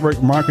 you're a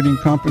network marketing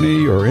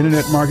company or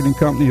internet marketing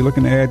company, you're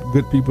looking to add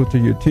good people to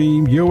your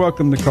team, you're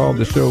welcome to call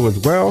the show as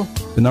well.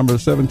 The number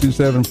is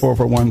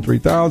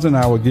 727-441-3000.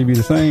 I will give you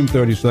the same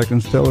 30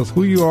 seconds. Tell us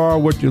who you are,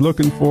 what you're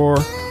looking for,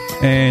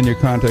 and your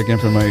contact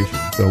information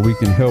so we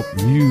can help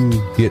you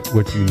get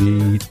what you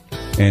need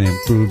and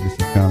improve this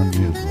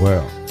economy as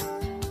well.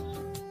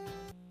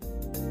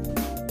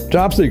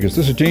 Job seekers,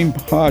 this is Gene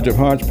Hodge of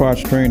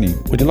Hodgepodge Training.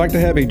 Would you like to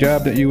have a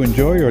job that you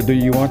enjoy, or do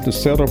you want to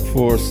settle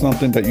for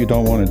something that you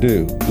don't want to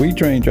do? We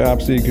train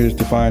job seekers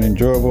to find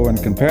enjoyable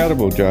and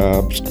compatible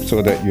jobs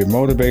so that you're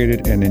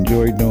motivated and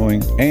enjoy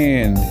doing,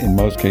 and in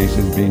most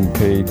cases, being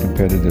paid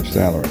competitive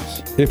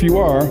salaries. If you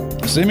are,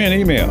 send me an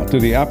email to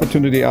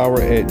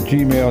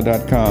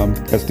theopportunityhour@gmail.com.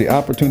 That's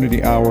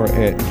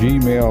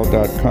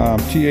theopportunityhour@gmail.com.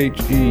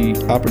 THE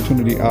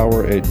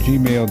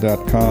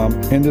opportunityhour@gmail.com.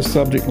 In the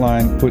subject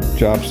line, put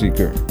job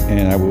seeker,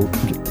 and I will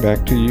get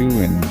back to you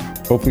and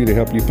hopefully to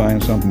help you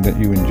find something that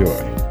you enjoy.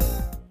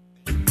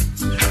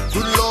 Good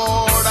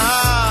Lord,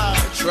 I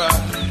try.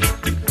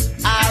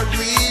 I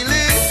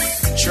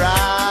really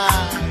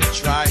try.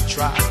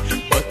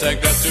 But I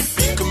got to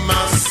pick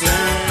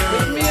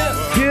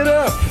myself. Get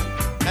up!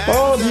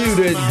 All of you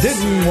that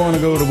didn't want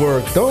to go to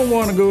work, don't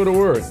want to go to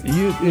work.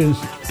 There's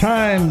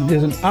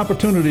an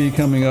opportunity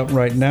coming up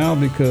right now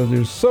because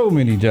there's so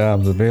many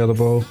jobs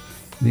available.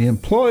 The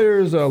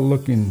employers are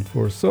looking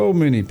for so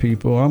many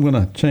people. I'm going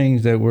to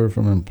change that word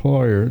from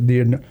employer.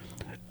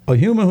 A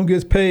human who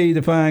gets paid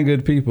to find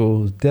good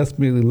people is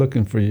desperately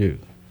looking for you,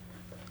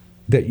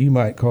 that you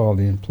might call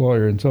the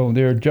employer. And so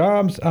there are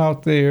jobs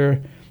out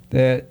there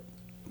that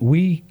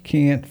we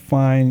can't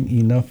find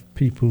enough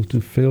people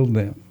to fill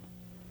them.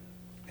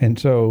 And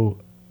so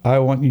I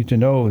want you to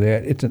know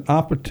that it's an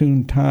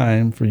opportune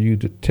time for you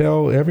to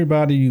tell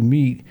everybody you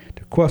meet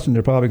the question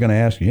they're probably going to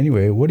ask you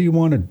anyway. What do you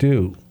want to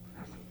do?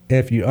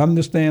 If you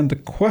understand the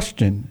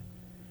question,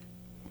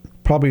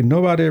 probably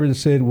nobody ever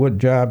said what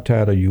job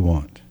title you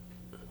want.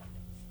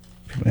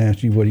 People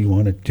ask you, what do you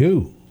want to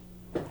do?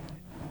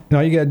 Now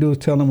all you got to do is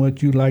tell them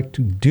what you like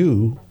to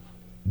do.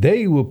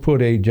 They will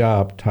put a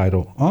job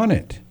title on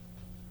it,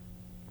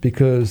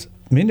 because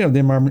many of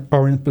them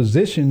are in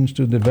positions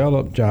to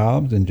develop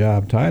jobs and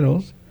job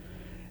titles,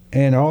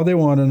 and all they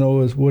want to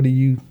know is, what do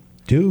you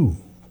do?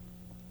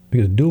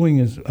 Because doing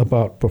is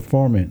about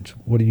performance.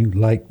 What do you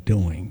like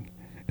doing?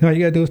 All you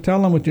got to do is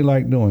tell them what you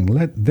like doing.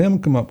 Let them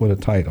come up with a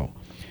title.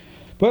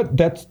 But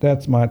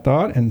that's my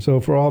thought. And so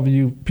for all of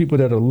you people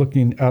that are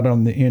looking out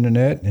on the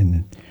internet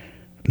and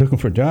looking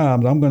for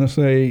jobs, I'm going to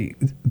say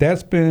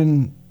that's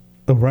been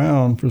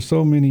around for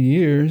so many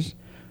years,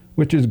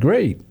 which is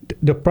great.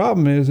 The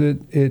problem is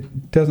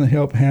it doesn't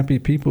help happy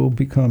people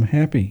become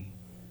happy.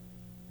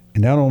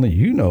 And not only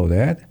you know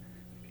that,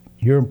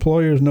 your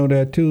employers know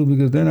that too,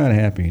 because they're not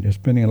happy. They're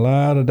spending a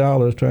lot of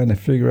dollars trying to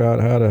figure out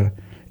how to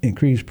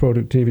increase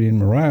productivity and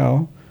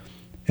morale,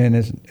 and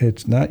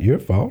it's not your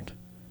fault.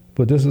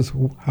 But this is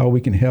how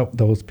we can help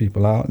those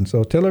people out. And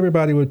so tell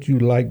everybody what you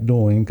like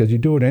doing, because you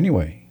do it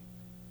anyway.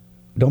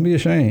 Don't be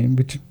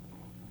ashamed,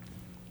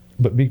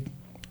 but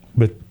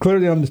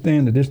clearly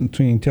understand the difference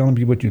between telling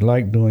people what you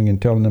like doing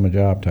and telling them a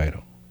job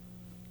title.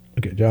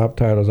 Okay, job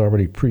titles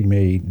already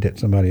pre-made that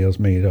somebody else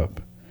made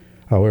up.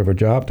 However,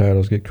 job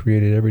titles get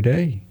created every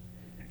day,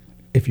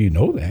 if you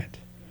know that.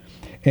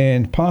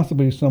 And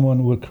possibly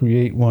someone will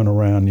create one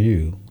around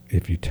you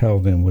if you tell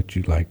them what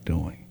you like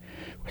doing.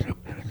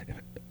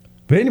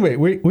 But anyway,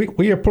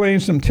 we are playing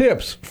some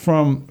tips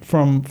from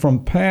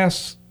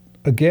past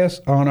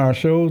guests on our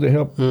show to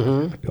help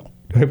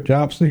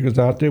job seekers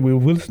out there. We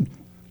were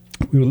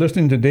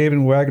listening to David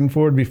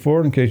Wagenford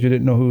before, in case you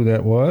didn't know who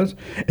that was.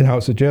 And I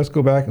would suggest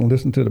go back and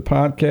listen to the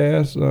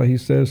podcast. He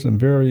says some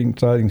very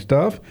exciting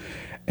stuff.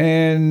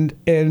 And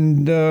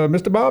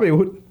Mr. Bobby,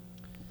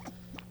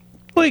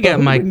 we got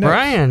Mike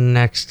Bryan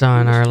next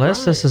on our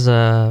list. This is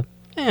a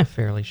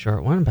fairly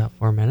short one, about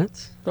 4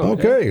 minutes.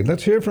 Okay,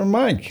 let's hear from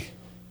Mike.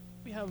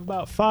 We have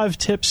about 5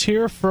 tips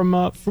here from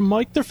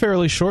Mike. They're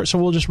fairly short, so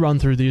we'll just run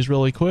through these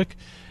really quick.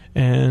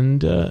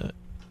 And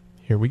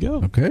here we go.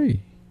 Okay.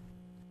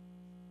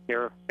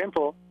 They're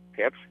simple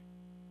tips.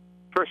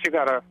 First, you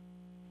gotta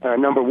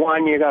number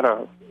one, you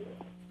gotta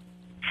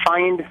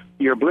find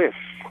your bliss,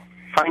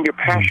 find your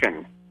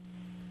passion.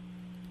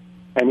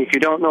 And if you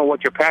don't know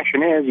what your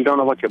passion is, you don't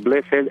know what your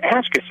bliss is,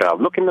 ask yourself,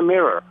 look in the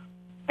mirror,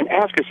 and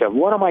ask yourself,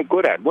 what am I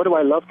good at? What do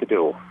I love to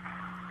do?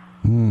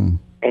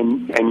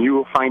 And you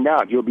will find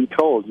out. You'll be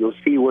told. You'll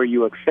see where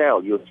you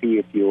excel. You'll see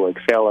if you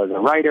excel as a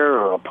writer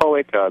or a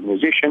poet, a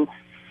musician.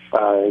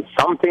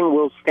 Something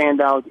will stand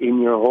out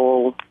in your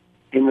whole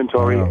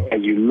inventory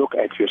as you look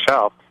at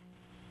yourself.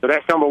 So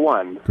that's number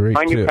one. Great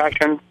Find tip. your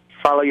passion,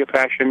 follow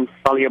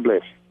your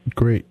bliss.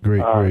 Great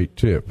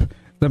tip.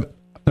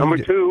 Number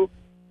two.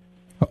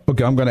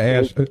 Okay, I'm going to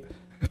ask.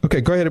 Okay,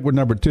 go ahead with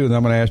number 2, and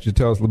I'm going to ask you to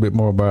tell us a little bit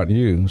more about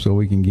you, so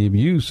we can give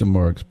you some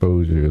more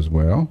exposure as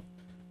well.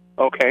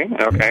 Okay.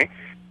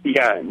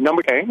 Yeah,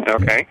 number 2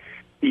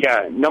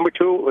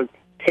 was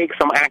take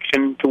some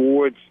action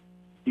towards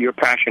your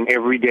passion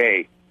every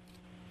day.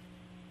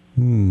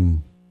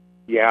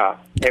 Yeah,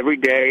 every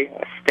day,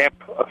 a step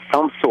of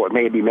some sort,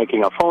 maybe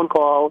making a phone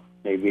call,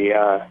 maybe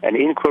an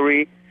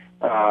inquiry,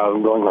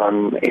 going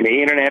on in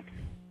the internet.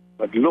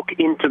 But look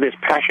into this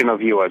passion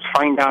of yours.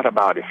 Find out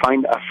about it.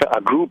 Find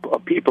a group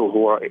of people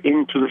who are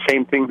into the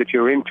same thing that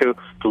you're into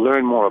to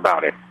learn more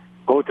about it.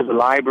 Go to the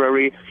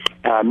library,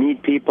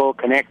 meet people,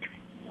 connect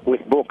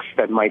with books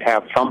that might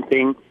have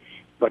something,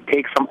 but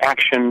take some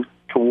action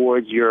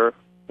towards your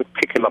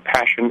particular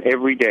passion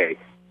every day.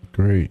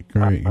 Great.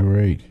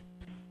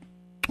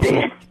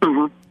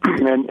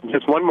 And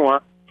just one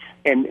more,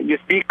 and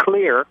just be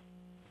clear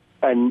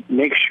and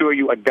make sure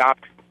you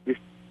adopt these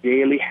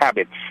daily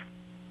habits.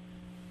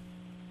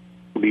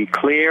 Be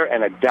clear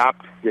and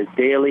adopt the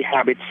daily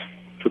habits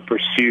to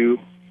pursue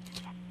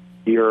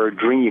your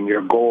dream,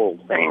 your goal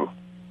thing.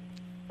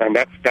 And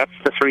that's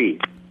the 3,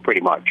 pretty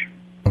much.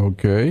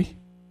 Okay.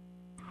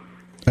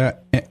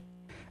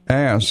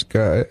 Ask,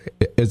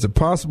 is it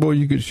possible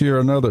you could share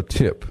another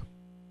tip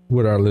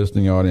with our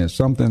listening audience,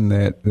 something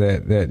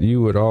that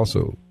you would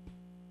also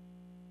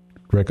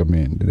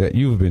recommend, that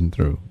you've been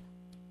through,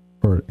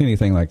 or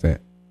anything like that?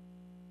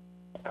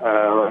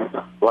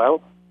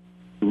 Well,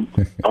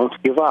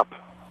 don't give up.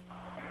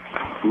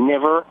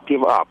 Never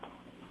give up.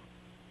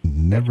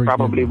 That's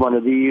probably one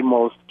of the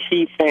most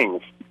key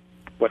things.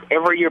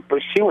 Whatever you're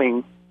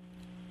pursuing,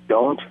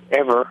 don't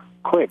ever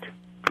quit.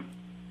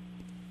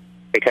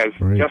 Because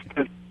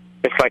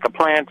it's like a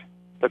plant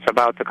that's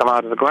about to come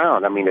out of the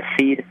ground. I mean, the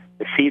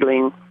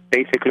seedling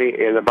basically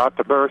is about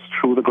to burst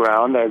through the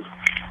ground, and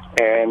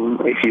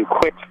if you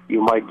quit,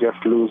 you might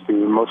just lose the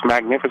most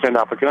magnificent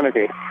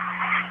opportunity.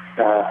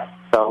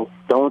 So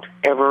don't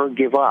ever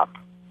give up.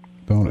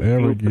 Don't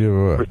ever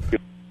give up.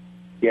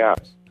 Yeah.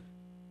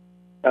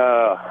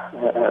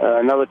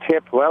 Another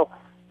tip,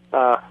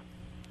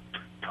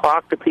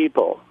 talk to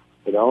people.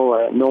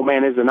 No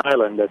man is an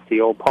island. That's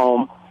the old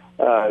poem.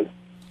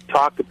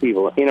 Talk to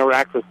people,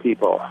 interact with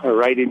people,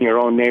 right in your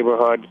own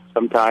neighborhood.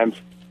 Sometimes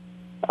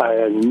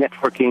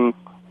networking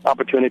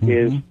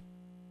opportunities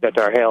that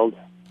are held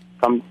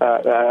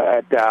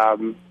at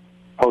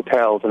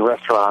hotels and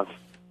restaurants.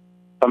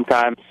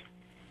 Sometimes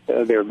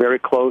they're very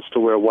close to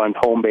where one's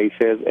home base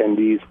is, and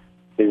these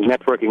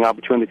networking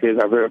opportunities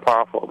are very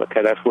powerful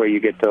because that's where you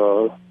get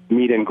to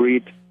meet and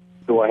greet,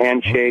 do a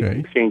handshake,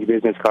 exchange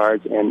business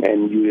cards,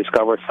 and you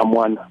discover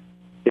someone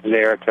is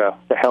there to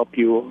help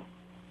you.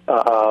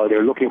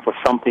 They're looking for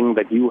something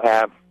that you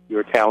have,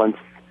 your talents,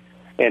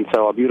 and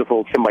so a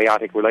beautiful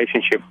symbiotic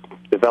relationship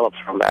develops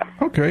from that.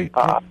 Okay.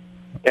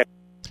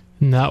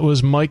 And that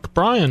was Mike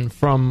Bryan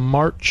from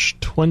March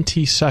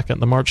 22nd,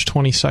 the March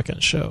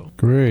 22nd show.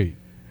 Great.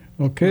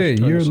 Okay,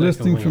 you're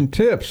listening from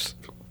tips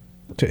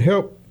to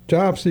help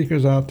job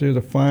seekers out there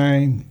to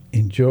find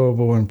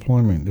enjoyable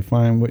employment, to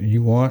find what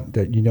you want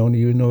that you don't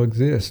even know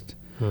exists.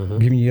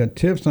 Giving you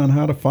tips on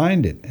how to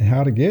find it and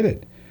how to get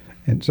it.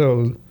 And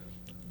so...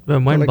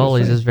 When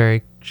Bullies is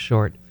very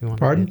short, if you want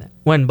to do that.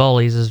 When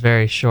Bullies is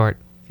very short,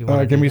 if you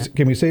want to do that.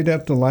 Can we say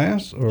that to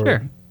last? Or?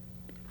 Sure.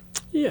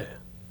 Yeah.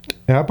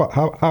 How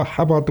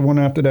about the one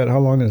after that? How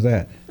long is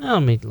that?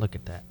 Let me look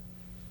at that.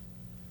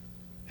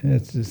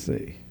 Let's just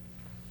see.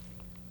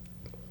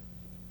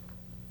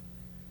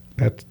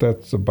 That's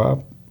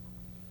Bob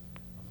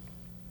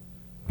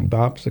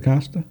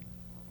Sacosta?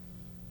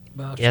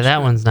 Yeah,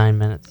 that one's 9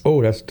 minutes.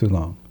 Oh, that's too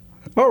long.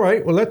 All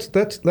right, well let's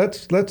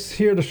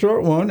hear the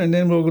short one, and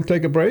then we'll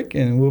take a break,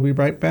 and we'll be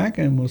right back,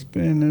 and we'll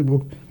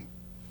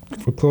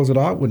close it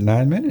out with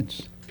 9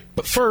 minutes.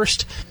 But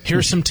first,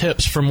 here's some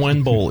tips from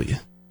Wen Boley.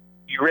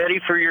 You ready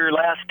for your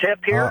last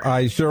tip here?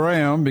 I sure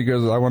am,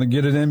 because I want to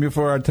get it in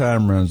before our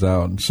time runs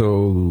out.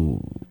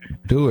 So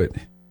do it.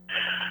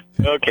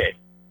 Okay.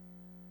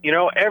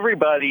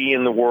 Everybody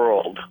in the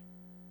world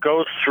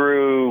goes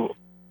through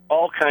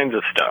all kinds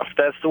of stuff.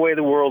 That's the way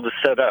the world is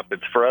set up.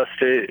 It's for us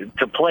to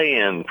play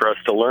in, for us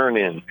to learn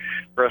in,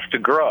 for us to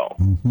grow.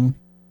 And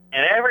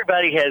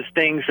everybody has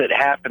things that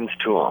happens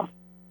to them.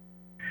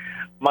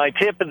 My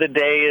tip of the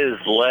day is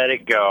let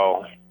it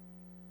go.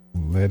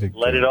 Let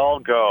it all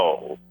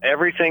go.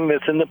 Everything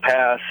that's in the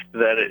past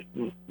that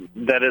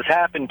has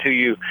happened to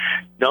you,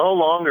 no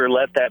longer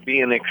let that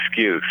be an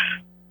excuse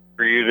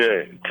for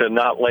you to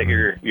not let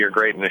your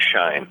greatness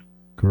shine.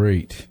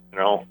 Great.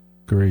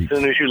 Great. As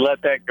soon as you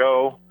let that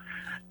go,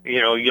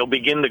 you'll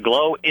begin to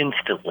glow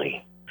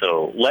instantly.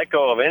 So let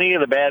go of any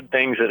of the bad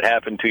things that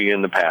happened to you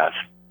in the past.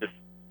 Just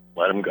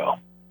let them go.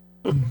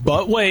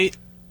 But wait,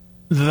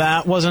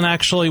 that wasn't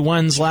actually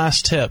Wen's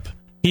last tip.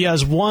 He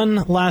has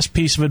one last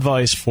piece of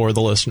advice for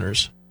the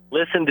listeners.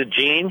 Listen to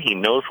Gene. He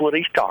knows what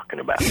he's talking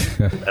about.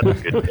 That's a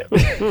good tip.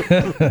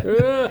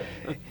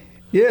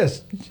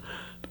 Yes.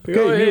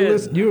 Okay,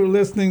 you were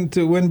listening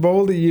to Wen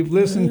Boley. You've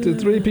listened to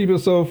three people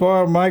so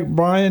far, Mike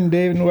Bryan,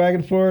 David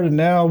Wagenford, and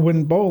now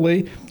Wen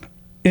Boley.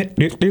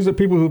 These are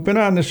people who've been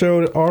on the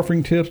show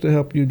offering tips to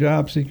help you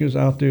job seekers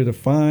out there to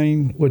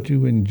find what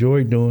you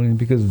enjoy doing,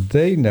 because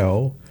they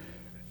know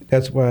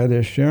that's why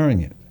they're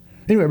sharing it.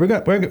 Anyway, we're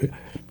going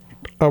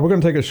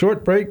to take a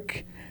short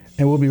break,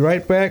 and we'll be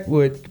right back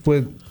with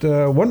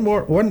one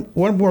more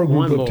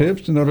group of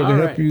tips in order to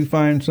help you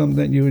find something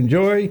that you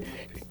enjoy.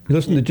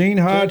 Listen to Gene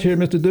Hodge here,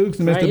 Mr. Dukes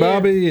and Mr.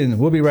 Bobby, and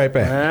we'll be right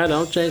back.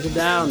 Don't change it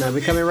down. Now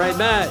we're coming right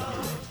back.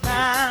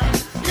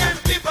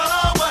 Give people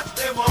what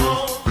they want.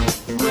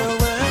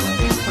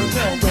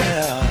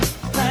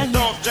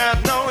 Don't you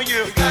know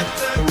you got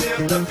to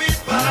give the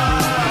people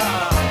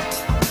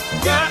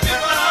give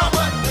people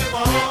what they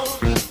want.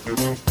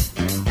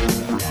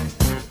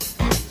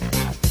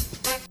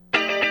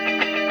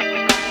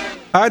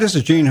 Hi, this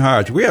is Gene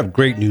Hodge. We have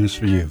great news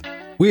for you.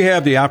 We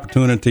have the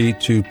opportunity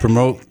to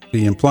promote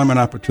the Employment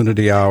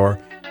Opportunity Hour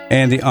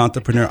and the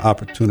Entrepreneur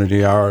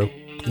Opportunity Hour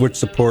with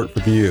support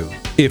from you.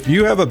 If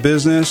you have a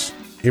business,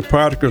 a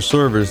product or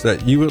service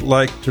that you would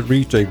like to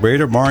reach a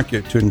greater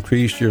market to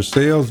increase your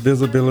sales,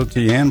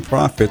 visibility, and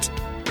profits,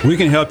 we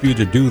can help you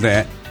to do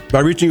that by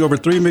reaching over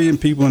 3 million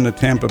people in the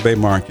Tampa Bay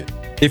market.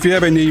 If you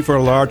have a need for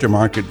a larger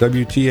market,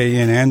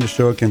 WTAN and the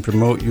show can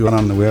promote you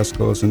on the West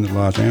Coast and the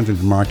Los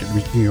Angeles market,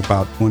 reaching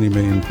about 20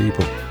 million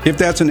people. If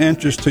that's an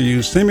interest to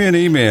you, send me an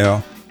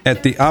email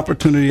at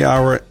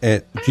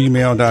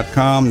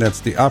theopportunityhour@gmail.com.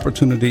 That's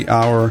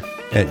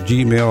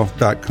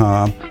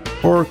theopportunityhour@gmail.com.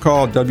 Or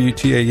call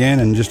WTAN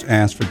and just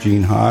ask for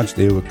Gene Hodge.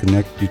 They will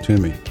connect you to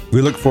me.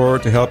 We look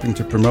forward to helping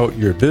to promote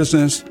your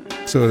business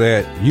so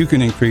that you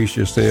can increase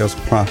your sales,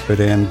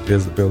 profit, and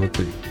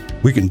visibility.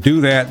 We can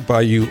do that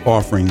by you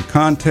offering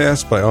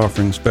contests, by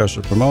offering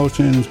special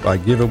promotions, by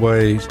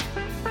giveaways.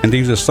 And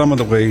these are some of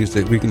the ways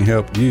that we can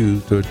help you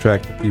to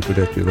attract the people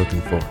that you're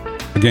looking for.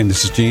 Again,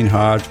 this is Gene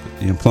Hodge with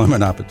the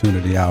Employment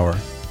Opportunity Hour.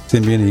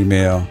 Send me an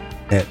email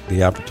at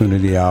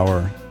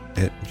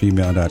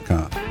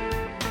theopportunityhour@gmail.com.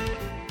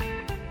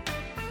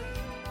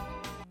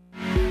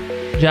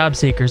 Job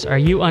seekers, are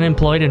you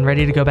unemployed and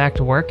ready to go back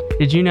to work?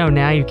 Did you know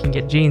now you can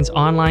get Gene's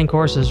online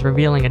courses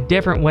revealing a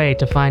different way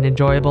to find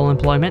enjoyable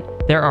employment?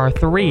 There are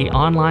 3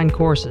 online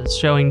courses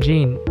showing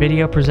Gene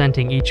video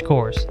presenting each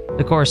course.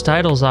 The course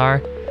titles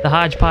are The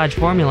Hodgepodge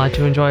Formula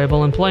to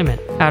Enjoyable Employment,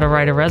 How to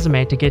Write a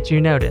Resume to Get You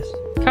Noticed,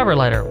 Cover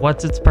Letter,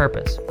 What's Its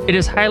Purpose? It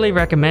is highly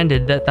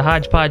recommended that the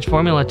Hodgepodge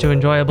Formula to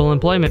Enjoyable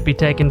Employment be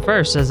taken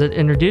first, as it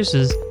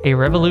introduces a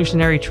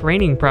revolutionary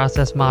training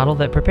process model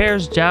that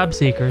prepares job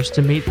seekers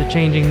to meet the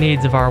changing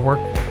needs of our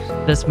workforce.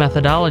 This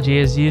methodology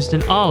is used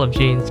in all of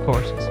Gene's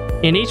courses.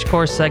 In each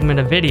course segment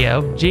of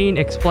video, Gene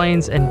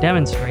explains and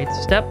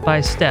demonstrates step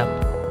by step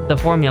the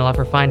formula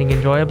for finding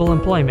enjoyable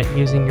employment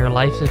using your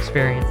life's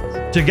experiences.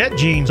 To get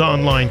Gene's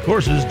online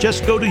courses,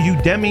 just go to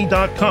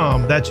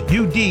udemy.com. That's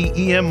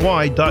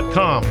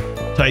udemy.com.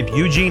 Type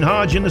Eugene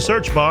Hodge in the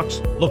search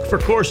box, look for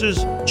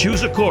courses,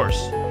 choose a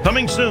course.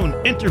 Coming soon,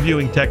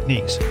 interviewing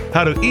techniques,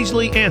 how to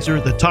easily answer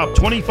the top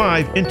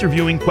 25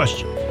 interviewing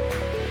questions.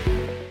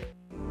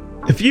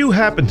 If you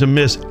happen to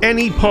miss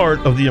any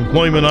part of the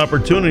Employment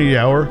Opportunity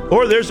Hour,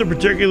 or there's a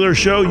particular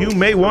show you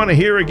may want to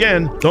hear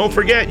again, don't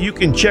forget you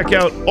can check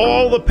out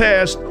all the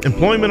past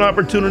Employment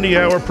Opportunity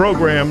Hour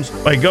programs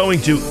by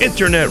going to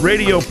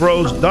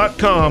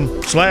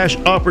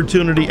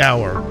internetradiopros.com/opportunity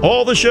hour.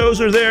 All the shows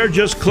are there,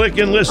 just click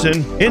and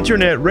listen,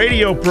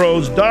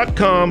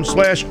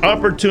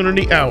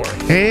 internetradiopros.com/opportunity hour.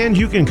 And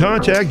you can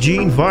contact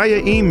Gene via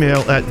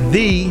email at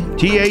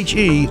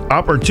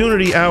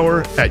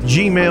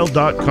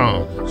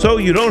opportunityhour@gmail.com.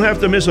 So you don't have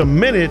to miss a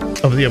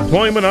minute of the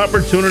Employment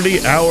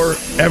Opportunity Hour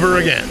ever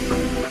again.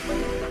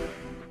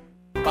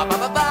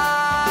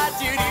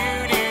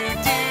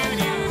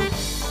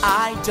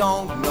 I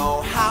don't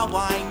know how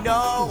I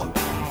know,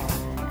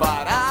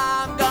 but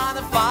I'm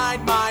gonna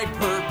find my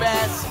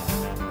purpose.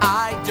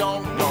 I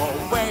don't know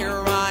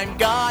where I'm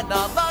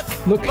gonna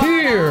Look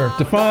here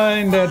to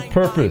find that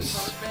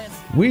purpose.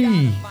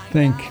 We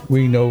think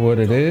we know what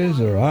it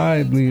is, or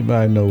I believe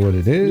I know what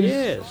it is.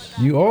 Yes.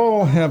 You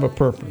all have a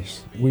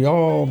purpose. We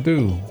all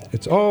do.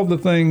 It's all the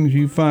things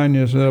you find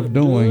yourself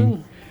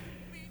doing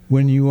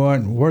when you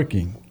aren't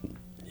working.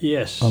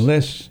 Yes.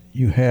 Unless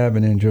you have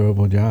an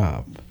enjoyable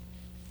job.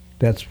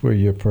 That's where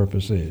your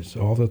purpose is.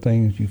 All the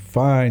things you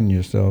find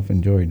yourself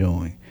enjoy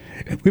doing.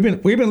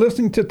 We've been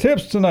listening to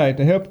tips tonight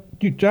to help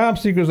you job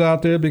seekers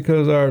out there,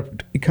 because our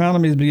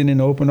economy is beginning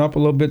to open up a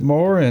little bit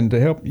more, and to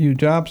help you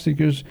job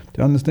seekers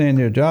to understand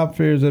there are job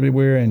fairs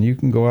everywhere, and you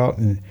can go out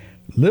and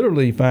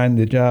literally find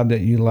the job that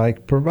you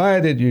like,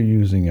 provided you're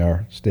using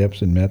our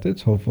steps and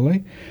methods,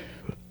 hopefully.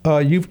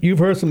 You've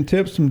heard some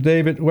tips from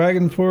David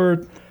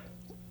Wagenford,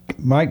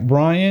 Mike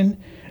Bryan,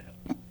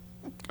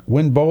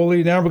 Win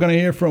Bowley. Now we're going to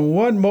hear from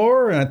one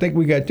more, and I think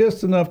we got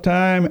just enough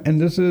time, and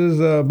this is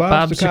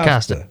Bob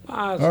Sacosta.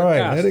 All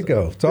right, let it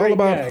go. It's all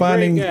about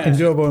finding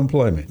enjoyable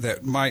employment.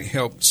 That might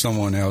help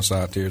someone else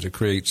out there to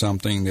create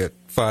something that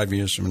 5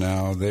 years from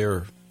now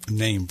they're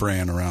name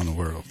brand around the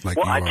world. Like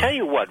well, I tell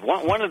you what,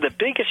 one of the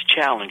biggest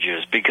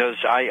challenges, because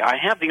I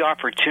have the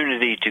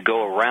opportunity to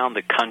go around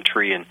the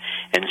country and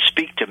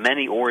speak to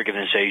many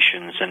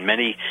organizations and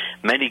many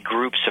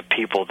groups of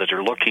people that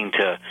are looking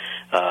to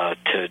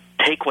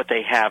take what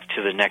they have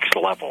to the next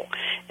level.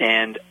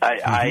 And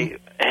I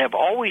have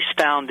always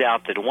found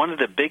out that one of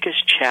the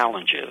biggest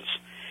challenges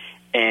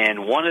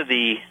and one of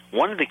the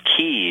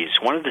keys,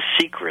 one of the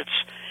secrets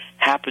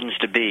happens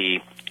to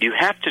be you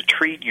have to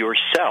treat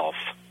yourself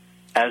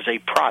as a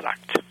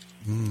product,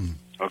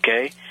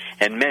 okay?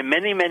 And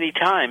many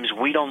times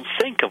we don't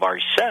think of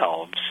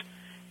ourselves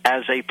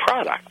as a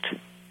product.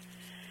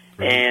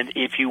 Right. And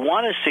if you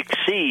want to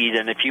succeed,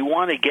 and if you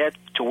want to get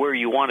to where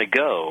you want to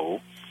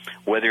go,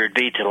 whether it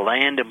be to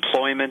land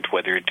employment,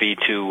 whether it be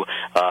to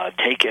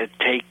take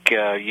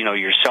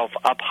yourself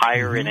up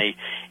higher in a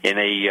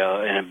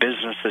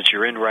business that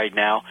you're in right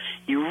now,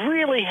 you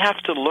really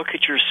have to look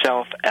at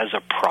yourself as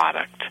a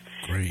product.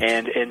 Great.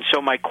 And so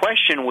my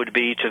question would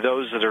be to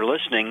those that are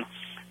listening: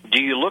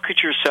 do you look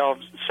at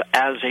yourselves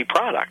as a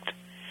product?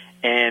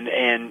 And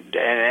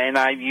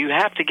you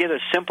have to get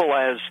as simple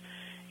as,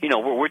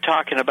 we're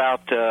talking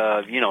about.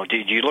 Do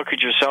you look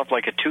at yourself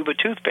like a tube of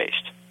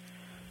toothpaste?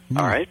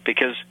 All right,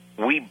 because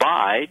we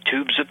buy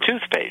tubes of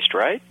toothpaste,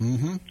 right?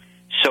 Mm-hmm.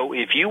 So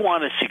if you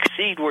want to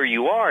succeed where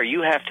you are,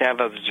 you have to have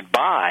us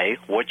buy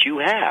what you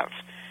have,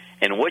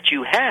 and what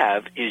you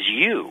have is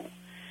you.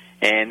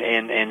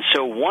 And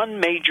so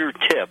one major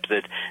tip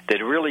that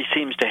really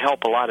seems to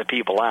help a lot of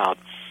people out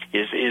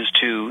is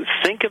to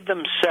think of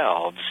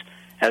themselves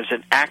as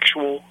an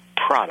actual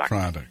product.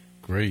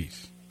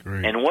 Great.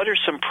 And what are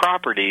some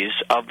properties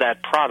of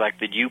that product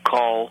that you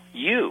call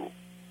you?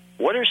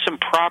 What are some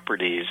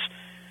properties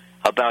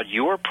about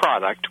your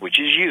product, which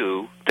is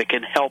you, that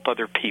can help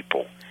other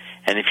people?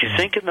 And if you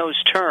think in those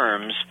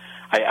terms,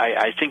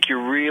 I think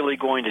you're really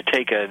going to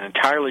take an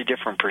entirely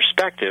different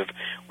perspective,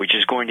 which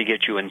is going to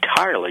get you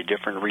entirely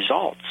different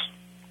results.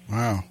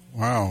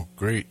 Wow.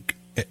 Great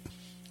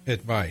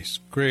advice.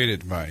 Great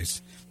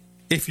advice.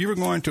 If you were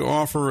going to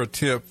offer a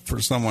tip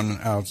for someone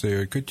out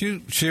there, could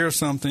you share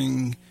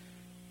something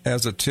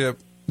as a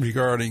tip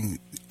regarding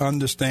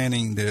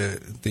understanding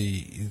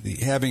the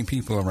having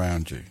people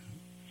around you?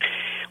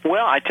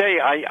 Well, I tell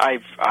you,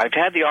 I've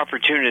had the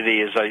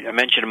opportunity, as I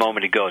mentioned a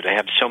moment ago, to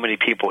have so many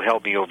people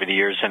help me over the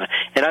years, and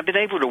I've been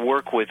able to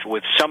work with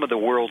some of the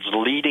world's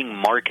leading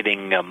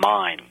marketing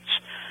minds.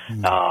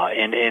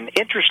 And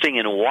interesting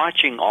in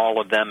watching all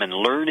of them and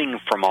learning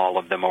from all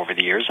of them over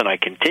the years, and I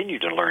continue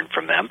to learn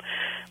from them.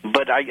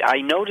 But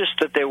I noticed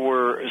that there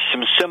were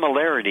some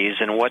similarities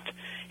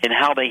in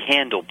how they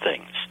handled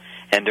things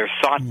and their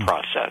thought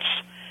process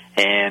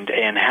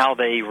and how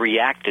they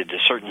reacted to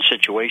certain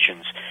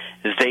situations.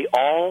 They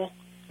all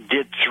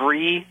did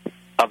three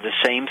of the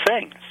same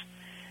things.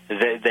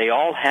 They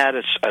all had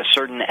a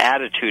certain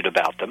attitude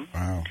about them.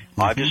 Wow.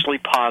 Obviously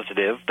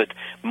positive, but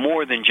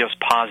more than just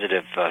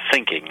positive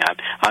thinking.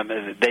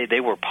 They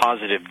were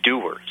positive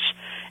doers,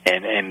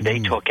 and they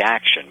took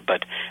action,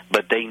 but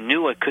they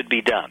knew it could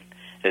be done.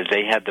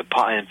 They had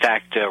in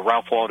fact,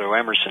 Ralph Waldo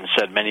Emerson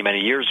said many, many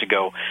years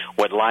ago,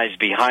 what lies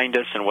behind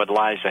us and what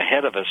lies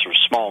ahead of us are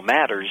small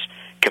matters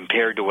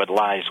compared to what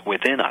lies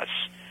within us.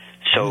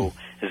 So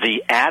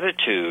the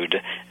attitude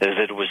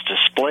that was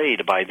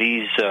displayed by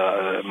these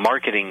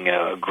marketing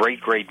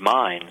great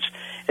minds,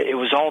 it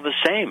was all the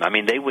same. I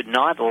mean, they would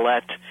not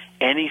let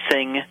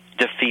anything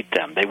defeat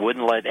them. They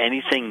wouldn't let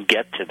anything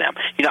get to them.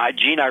 You know,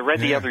 Gene, I read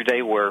the other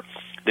day where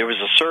there was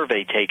a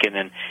survey taken,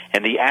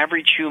 and the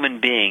average human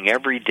being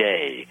every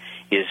day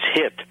is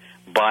hit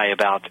by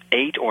about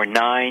 8,000 or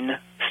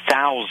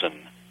 9,000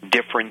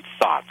 different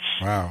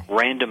thoughts,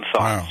 random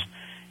thoughts. Wow.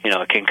 You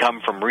know, it can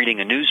come from reading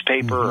a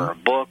newspaper or a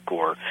book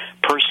or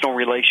personal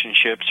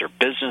relationships or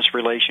business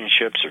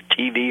relationships or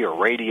TV or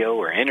radio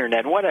or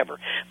internet, whatever.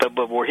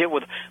 But we're hit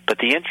with. But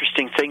the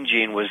interesting thing,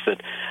 Gene, was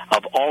that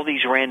of all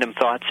these random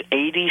thoughts,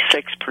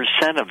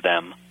 86% of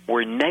them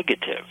were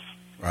negative.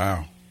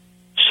 Wow.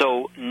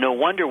 So no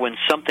wonder when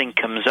something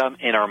comes up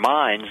in our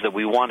minds that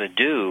we want to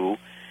do,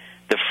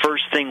 the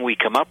first thing we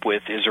come up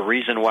with is a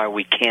reason why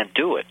we can't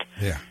do it.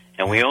 Yeah.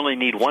 And we only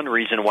need one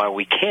reason why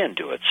we can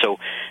do it. So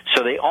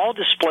they all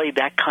displayed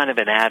that kind of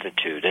an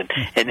attitude,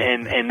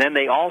 and then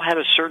they all had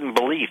a certain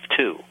belief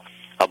too,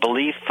 a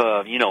belief,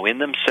 in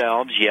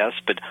themselves, yes,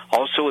 but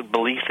also a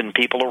belief in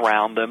people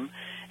around them,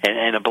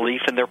 and a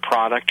belief in their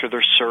product or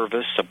their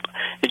service.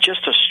 It's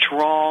just a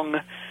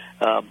strong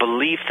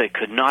belief that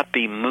could not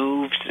be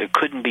moved, it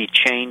couldn't be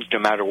changed no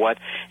matter what.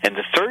 And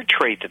the third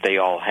trait that they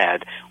all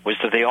had was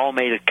that they all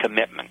made a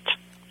commitment.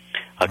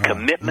 A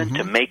commitment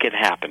to make it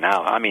happen.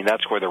 Now, I mean,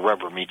 that's where the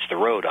rubber meets the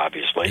road,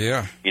 obviously.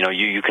 Yeah. You know,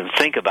 you can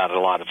think about a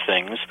lot of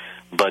things,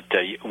 but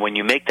when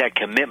you make that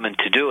commitment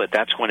to do it,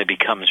 that's when it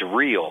becomes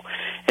real.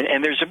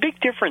 And there's a big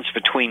difference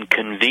between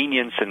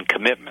convenience and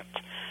commitment.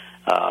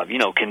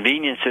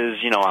 Convenience is,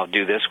 I'll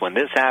do this when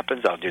this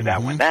happens, I'll do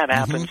that when that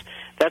happens.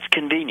 That's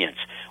convenience.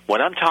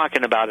 What I'm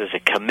talking about is a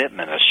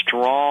commitment, a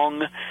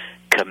strong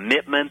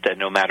commitment that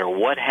no matter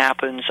what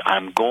happens,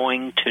 I'm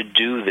going to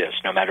do this.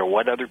 No matter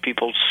what other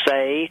people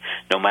say,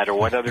 no matter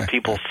what other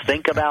people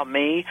think about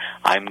me,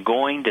 I'm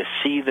going to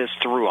see this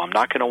through. I'm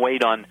not going to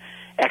wait on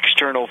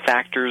external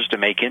factors to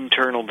make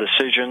internal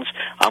decisions.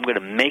 I'm going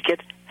to make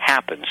it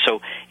happen. So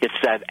it's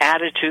that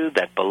attitude,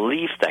 that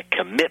belief, that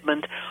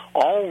commitment,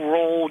 all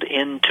rolled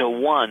into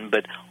one.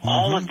 But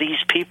all of these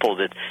people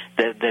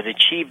that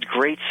achieved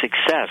great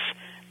success,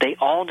 they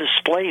all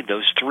displayed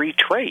those three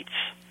traits.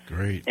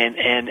 Great.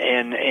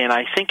 And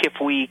I think if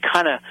we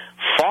kind of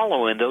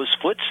follow in those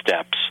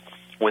footsteps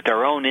with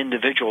our own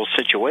individual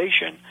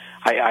situation,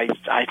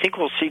 I think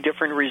we'll see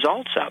different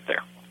results out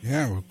there.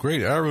 Yeah, well,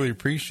 great. I really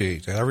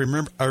appreciate that.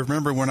 I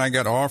remember when I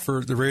got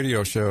offered the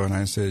radio show, and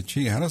I said,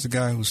 "Gee, how does a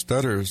guy who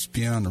stutters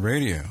be on the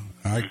radio?"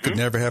 I could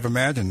never have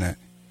imagined that.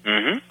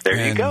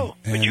 There you go.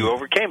 But you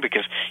overcame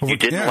because you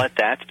didn't let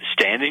that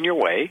stand in your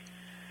way.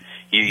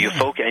 You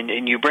focus,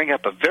 and you bring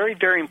up a very,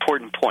 very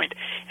important point,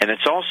 and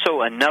it's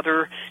also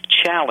another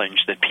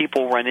challenge that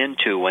people run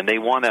into when they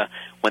want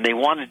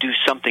to do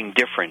something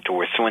different,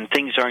 or when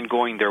things aren't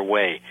going their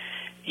way.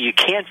 You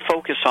can't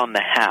focus on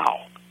the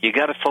how. You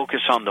got to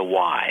focus on the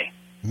why.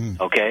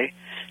 Okay?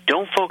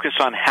 Don't focus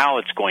on how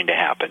it's going to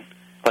happen.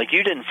 Like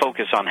you didn't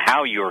focus on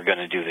how you were going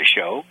to do the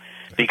show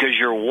because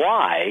your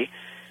why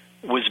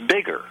was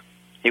bigger.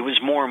 It was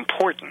more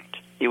important.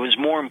 It was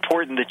more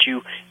important that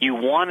you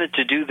wanted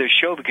to do this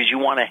show because you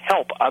want to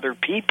help other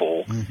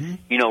people,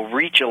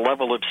 reach a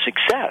level of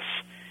success.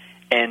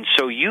 And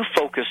so you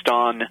focused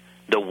on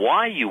the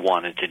why you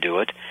wanted to do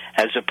it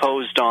as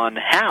opposed on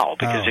how.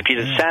 Because if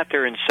you'd have sat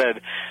there and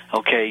said,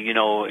 okay,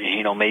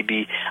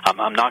 maybe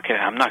I'm not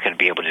going to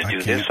be able to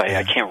do this.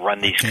 I can't run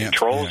these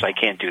controls. I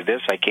can't do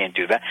this. I can't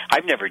do that.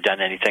 I've never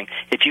done anything.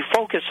 If you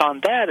focus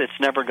on that, it's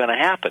never going to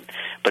happen.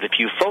 But if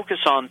you focus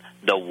on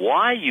the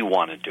why you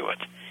want to do it,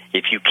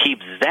 if you keep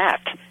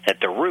that at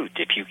the root,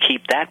 if you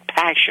keep that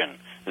passion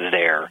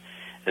there,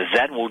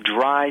 that will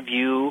drive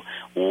you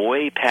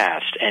way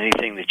past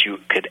anything that you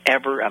could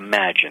ever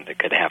imagine that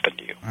could happen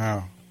to you.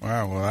 Wow.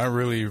 Well, I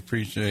really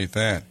appreciate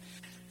that.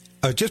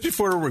 Just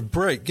before we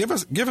break, give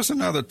us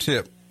another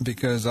tip,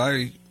 because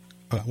I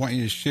want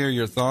you to share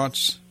your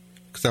thoughts,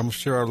 because I'm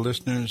sure our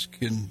listeners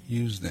can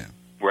use them.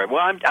 Right.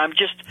 Well,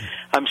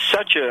 I'm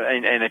such a,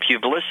 and if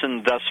you've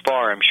listened thus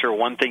far, I'm sure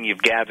one thing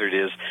you've gathered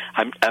is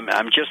I'm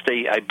just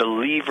a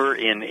believer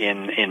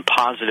in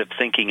positive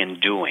thinking and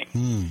doing,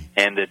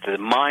 and that the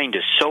mind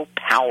is so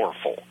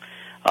powerful,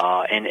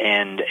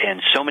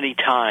 and so many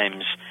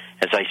times,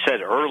 as I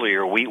said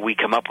earlier, we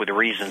come up with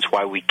reasons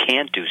why we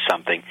can't do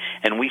something,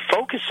 and we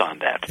focus on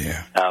that.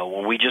 Yeah.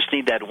 We just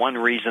need that one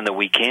reason that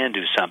we can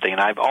do something. And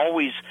I've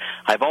always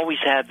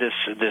had this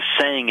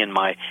saying in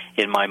my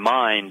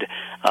mind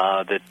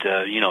that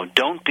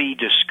don't be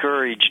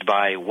discouraged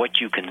by what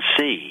you can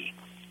see,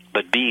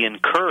 but be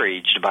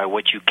encouraged by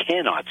what you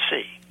cannot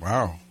see.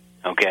 Wow.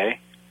 Okay?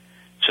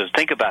 So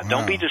think about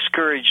don't be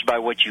discouraged by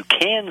what you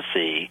can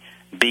see,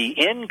 be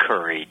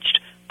encouraged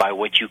by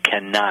what you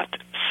cannot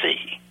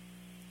see.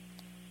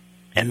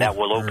 And that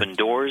will open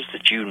doors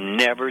that you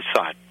never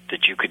thought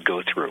that you could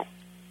go through.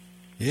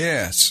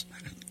 Yes.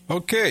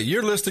 Okay,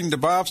 you're listening to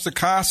Bob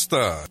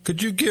Stacosta.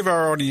 Could you give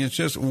our audience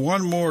just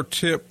one more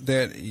tip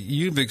that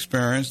you've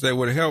experienced that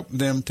would help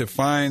them to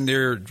find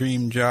their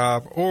dream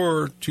job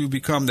or to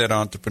become that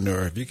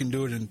entrepreneur? If you can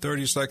do it in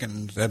 30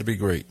 seconds, that'd be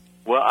great.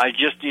 Well,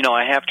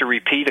 I have to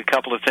repeat a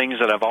couple of things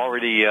that I've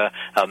already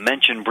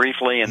mentioned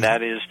briefly, and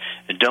that is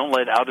don't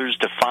let others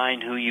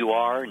define who you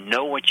are.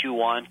 Know what you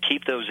want.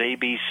 Keep those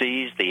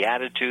ABCs, the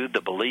attitude,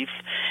 the belief,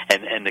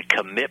 and the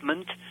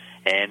commitment,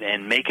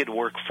 and make it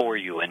work for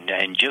you. And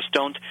just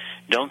don't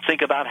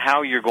think about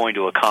how you're going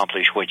to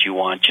accomplish what you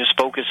want. Just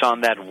focus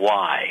on that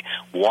why.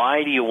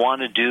 Why do you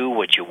want to do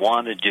what you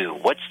want to do?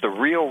 What's the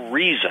real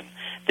reason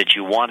that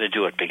you want to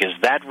do it? Because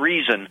that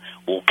reason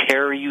will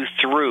carry you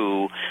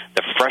through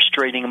the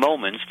frustrating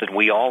moments that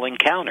we all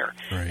encounter.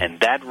 Right. And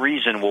that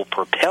reason will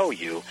propel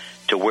you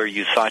to where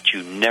you thought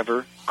you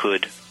never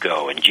could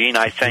go. And Gene,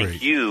 I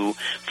thank you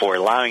for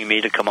allowing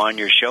me to come on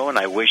your show, and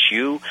I wish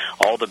you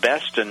all the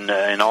best and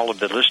all of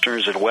the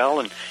listeners as well.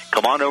 And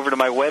come on over to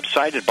my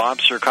website at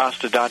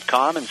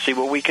bobsircosta.com and see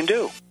what we can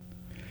do.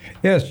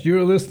 Yes,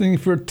 you're listening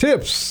for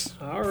tips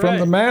All from right.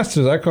 the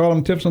masters. I call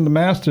them tips from the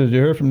masters. You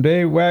heard from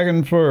Dave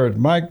Wagenford,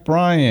 Mike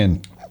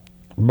Bryan,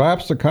 Bob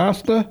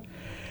Stacosta,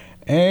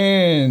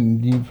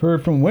 and you've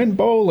heard from Win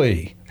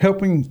Boley,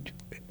 helping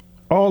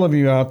all of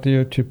you out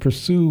there to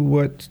pursue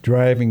what's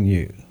driving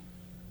you.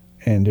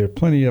 And there are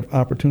plenty of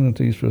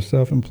opportunities for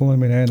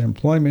self-employment and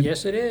employment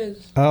Yes, it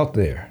is. out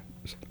there.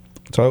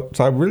 So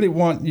I really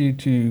want you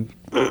to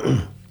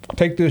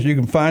take this. You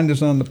can find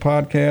this on the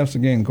podcast.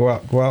 Again, go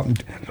out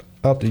and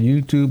out to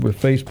YouTube or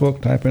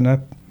Facebook, type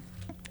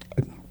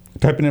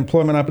in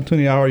Employment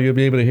Opportunity Hour. You'll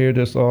be able to hear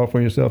this all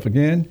for yourself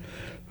again.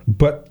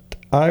 But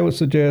I would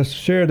suggest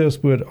share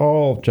this with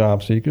all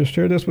job seekers.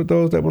 Share this with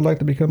those that would like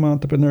to become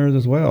entrepreneurs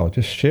as well.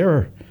 Just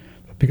share,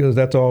 because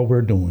that's all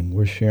we're doing.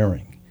 We're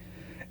sharing.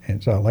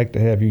 And so I'd like to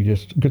have you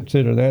just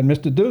consider that.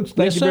 Mr. Dukes,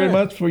 thank Yes, you very sir.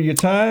 much for your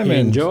time. I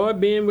And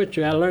enjoyed being with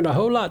you. I learned a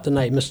whole lot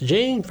tonight, Mr.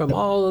 Gene, from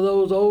all of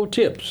those old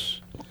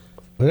tips.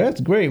 well, that's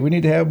great. We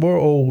need to have more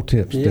old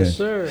tips then. Yes,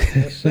 sir.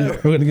 Yes, sir.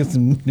 We're going to get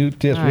some new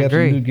tips. I We have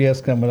agree. some new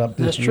guests coming up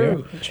this That's year.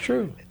 true. That's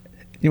true.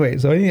 Anyway,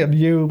 so any of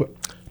you,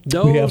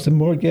 we have some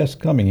more guests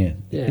coming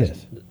in.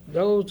 Yes.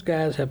 Those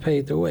guys have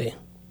paved the way.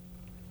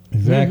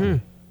 Exactly.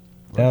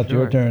 Now it's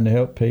your Sure. turn to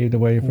help pave the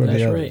way for That's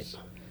the others. right.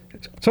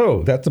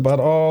 So that's about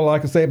all I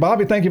can say.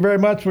 Bobby, thank you very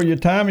much for your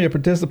time and your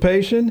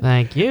participation.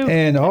 Thank you.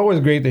 And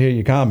always great to hear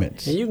your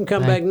comments. And you can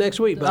come back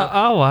next week, Bob.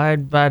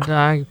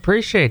 I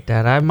appreciate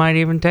that. I might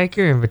even take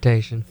your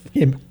invitation.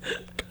 Yeah,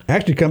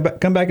 actually, come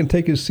back and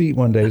take your seat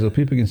one day so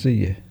people can see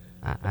you.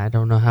 I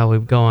don't know how we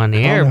go on the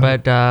air, no.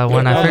 but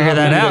when I figure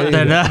that out,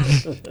 then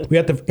We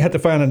have to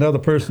find another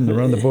person to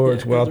run the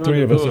boards while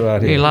three of us are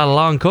out need here. a lot of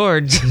long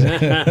cords.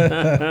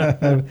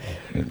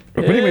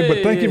 But anyway,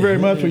 but thank you very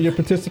much for your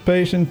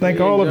participation.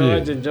 Thank all of you.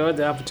 Enjoyed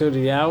the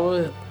opportunity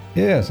hour.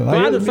 Yes, and I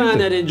Try hear to the find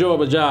music. that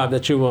enjoyable job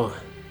that you want,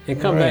 and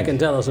come Right. back and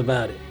tell us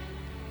about it.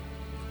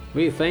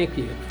 We thank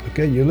you.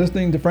 Okay, you're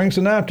listening to Frank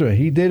Sinatra.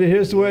 He did it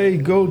his way.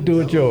 Go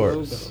do it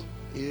yours.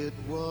 It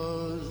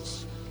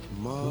was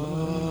my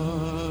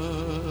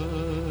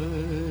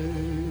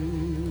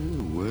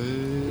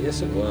way.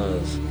 Yes, it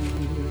was.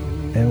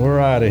 And we're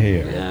out of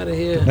here. Out of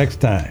here. Next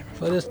time.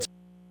 For this.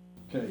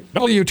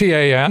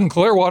 WTAN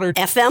Clearwater,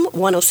 FM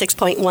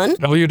 106.1,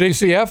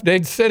 WDCF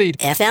Dade City,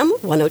 FM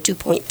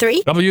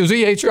 102.3,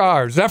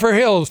 WZHR Zephyr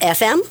Hills.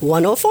 FM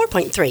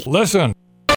 104.3. Listen.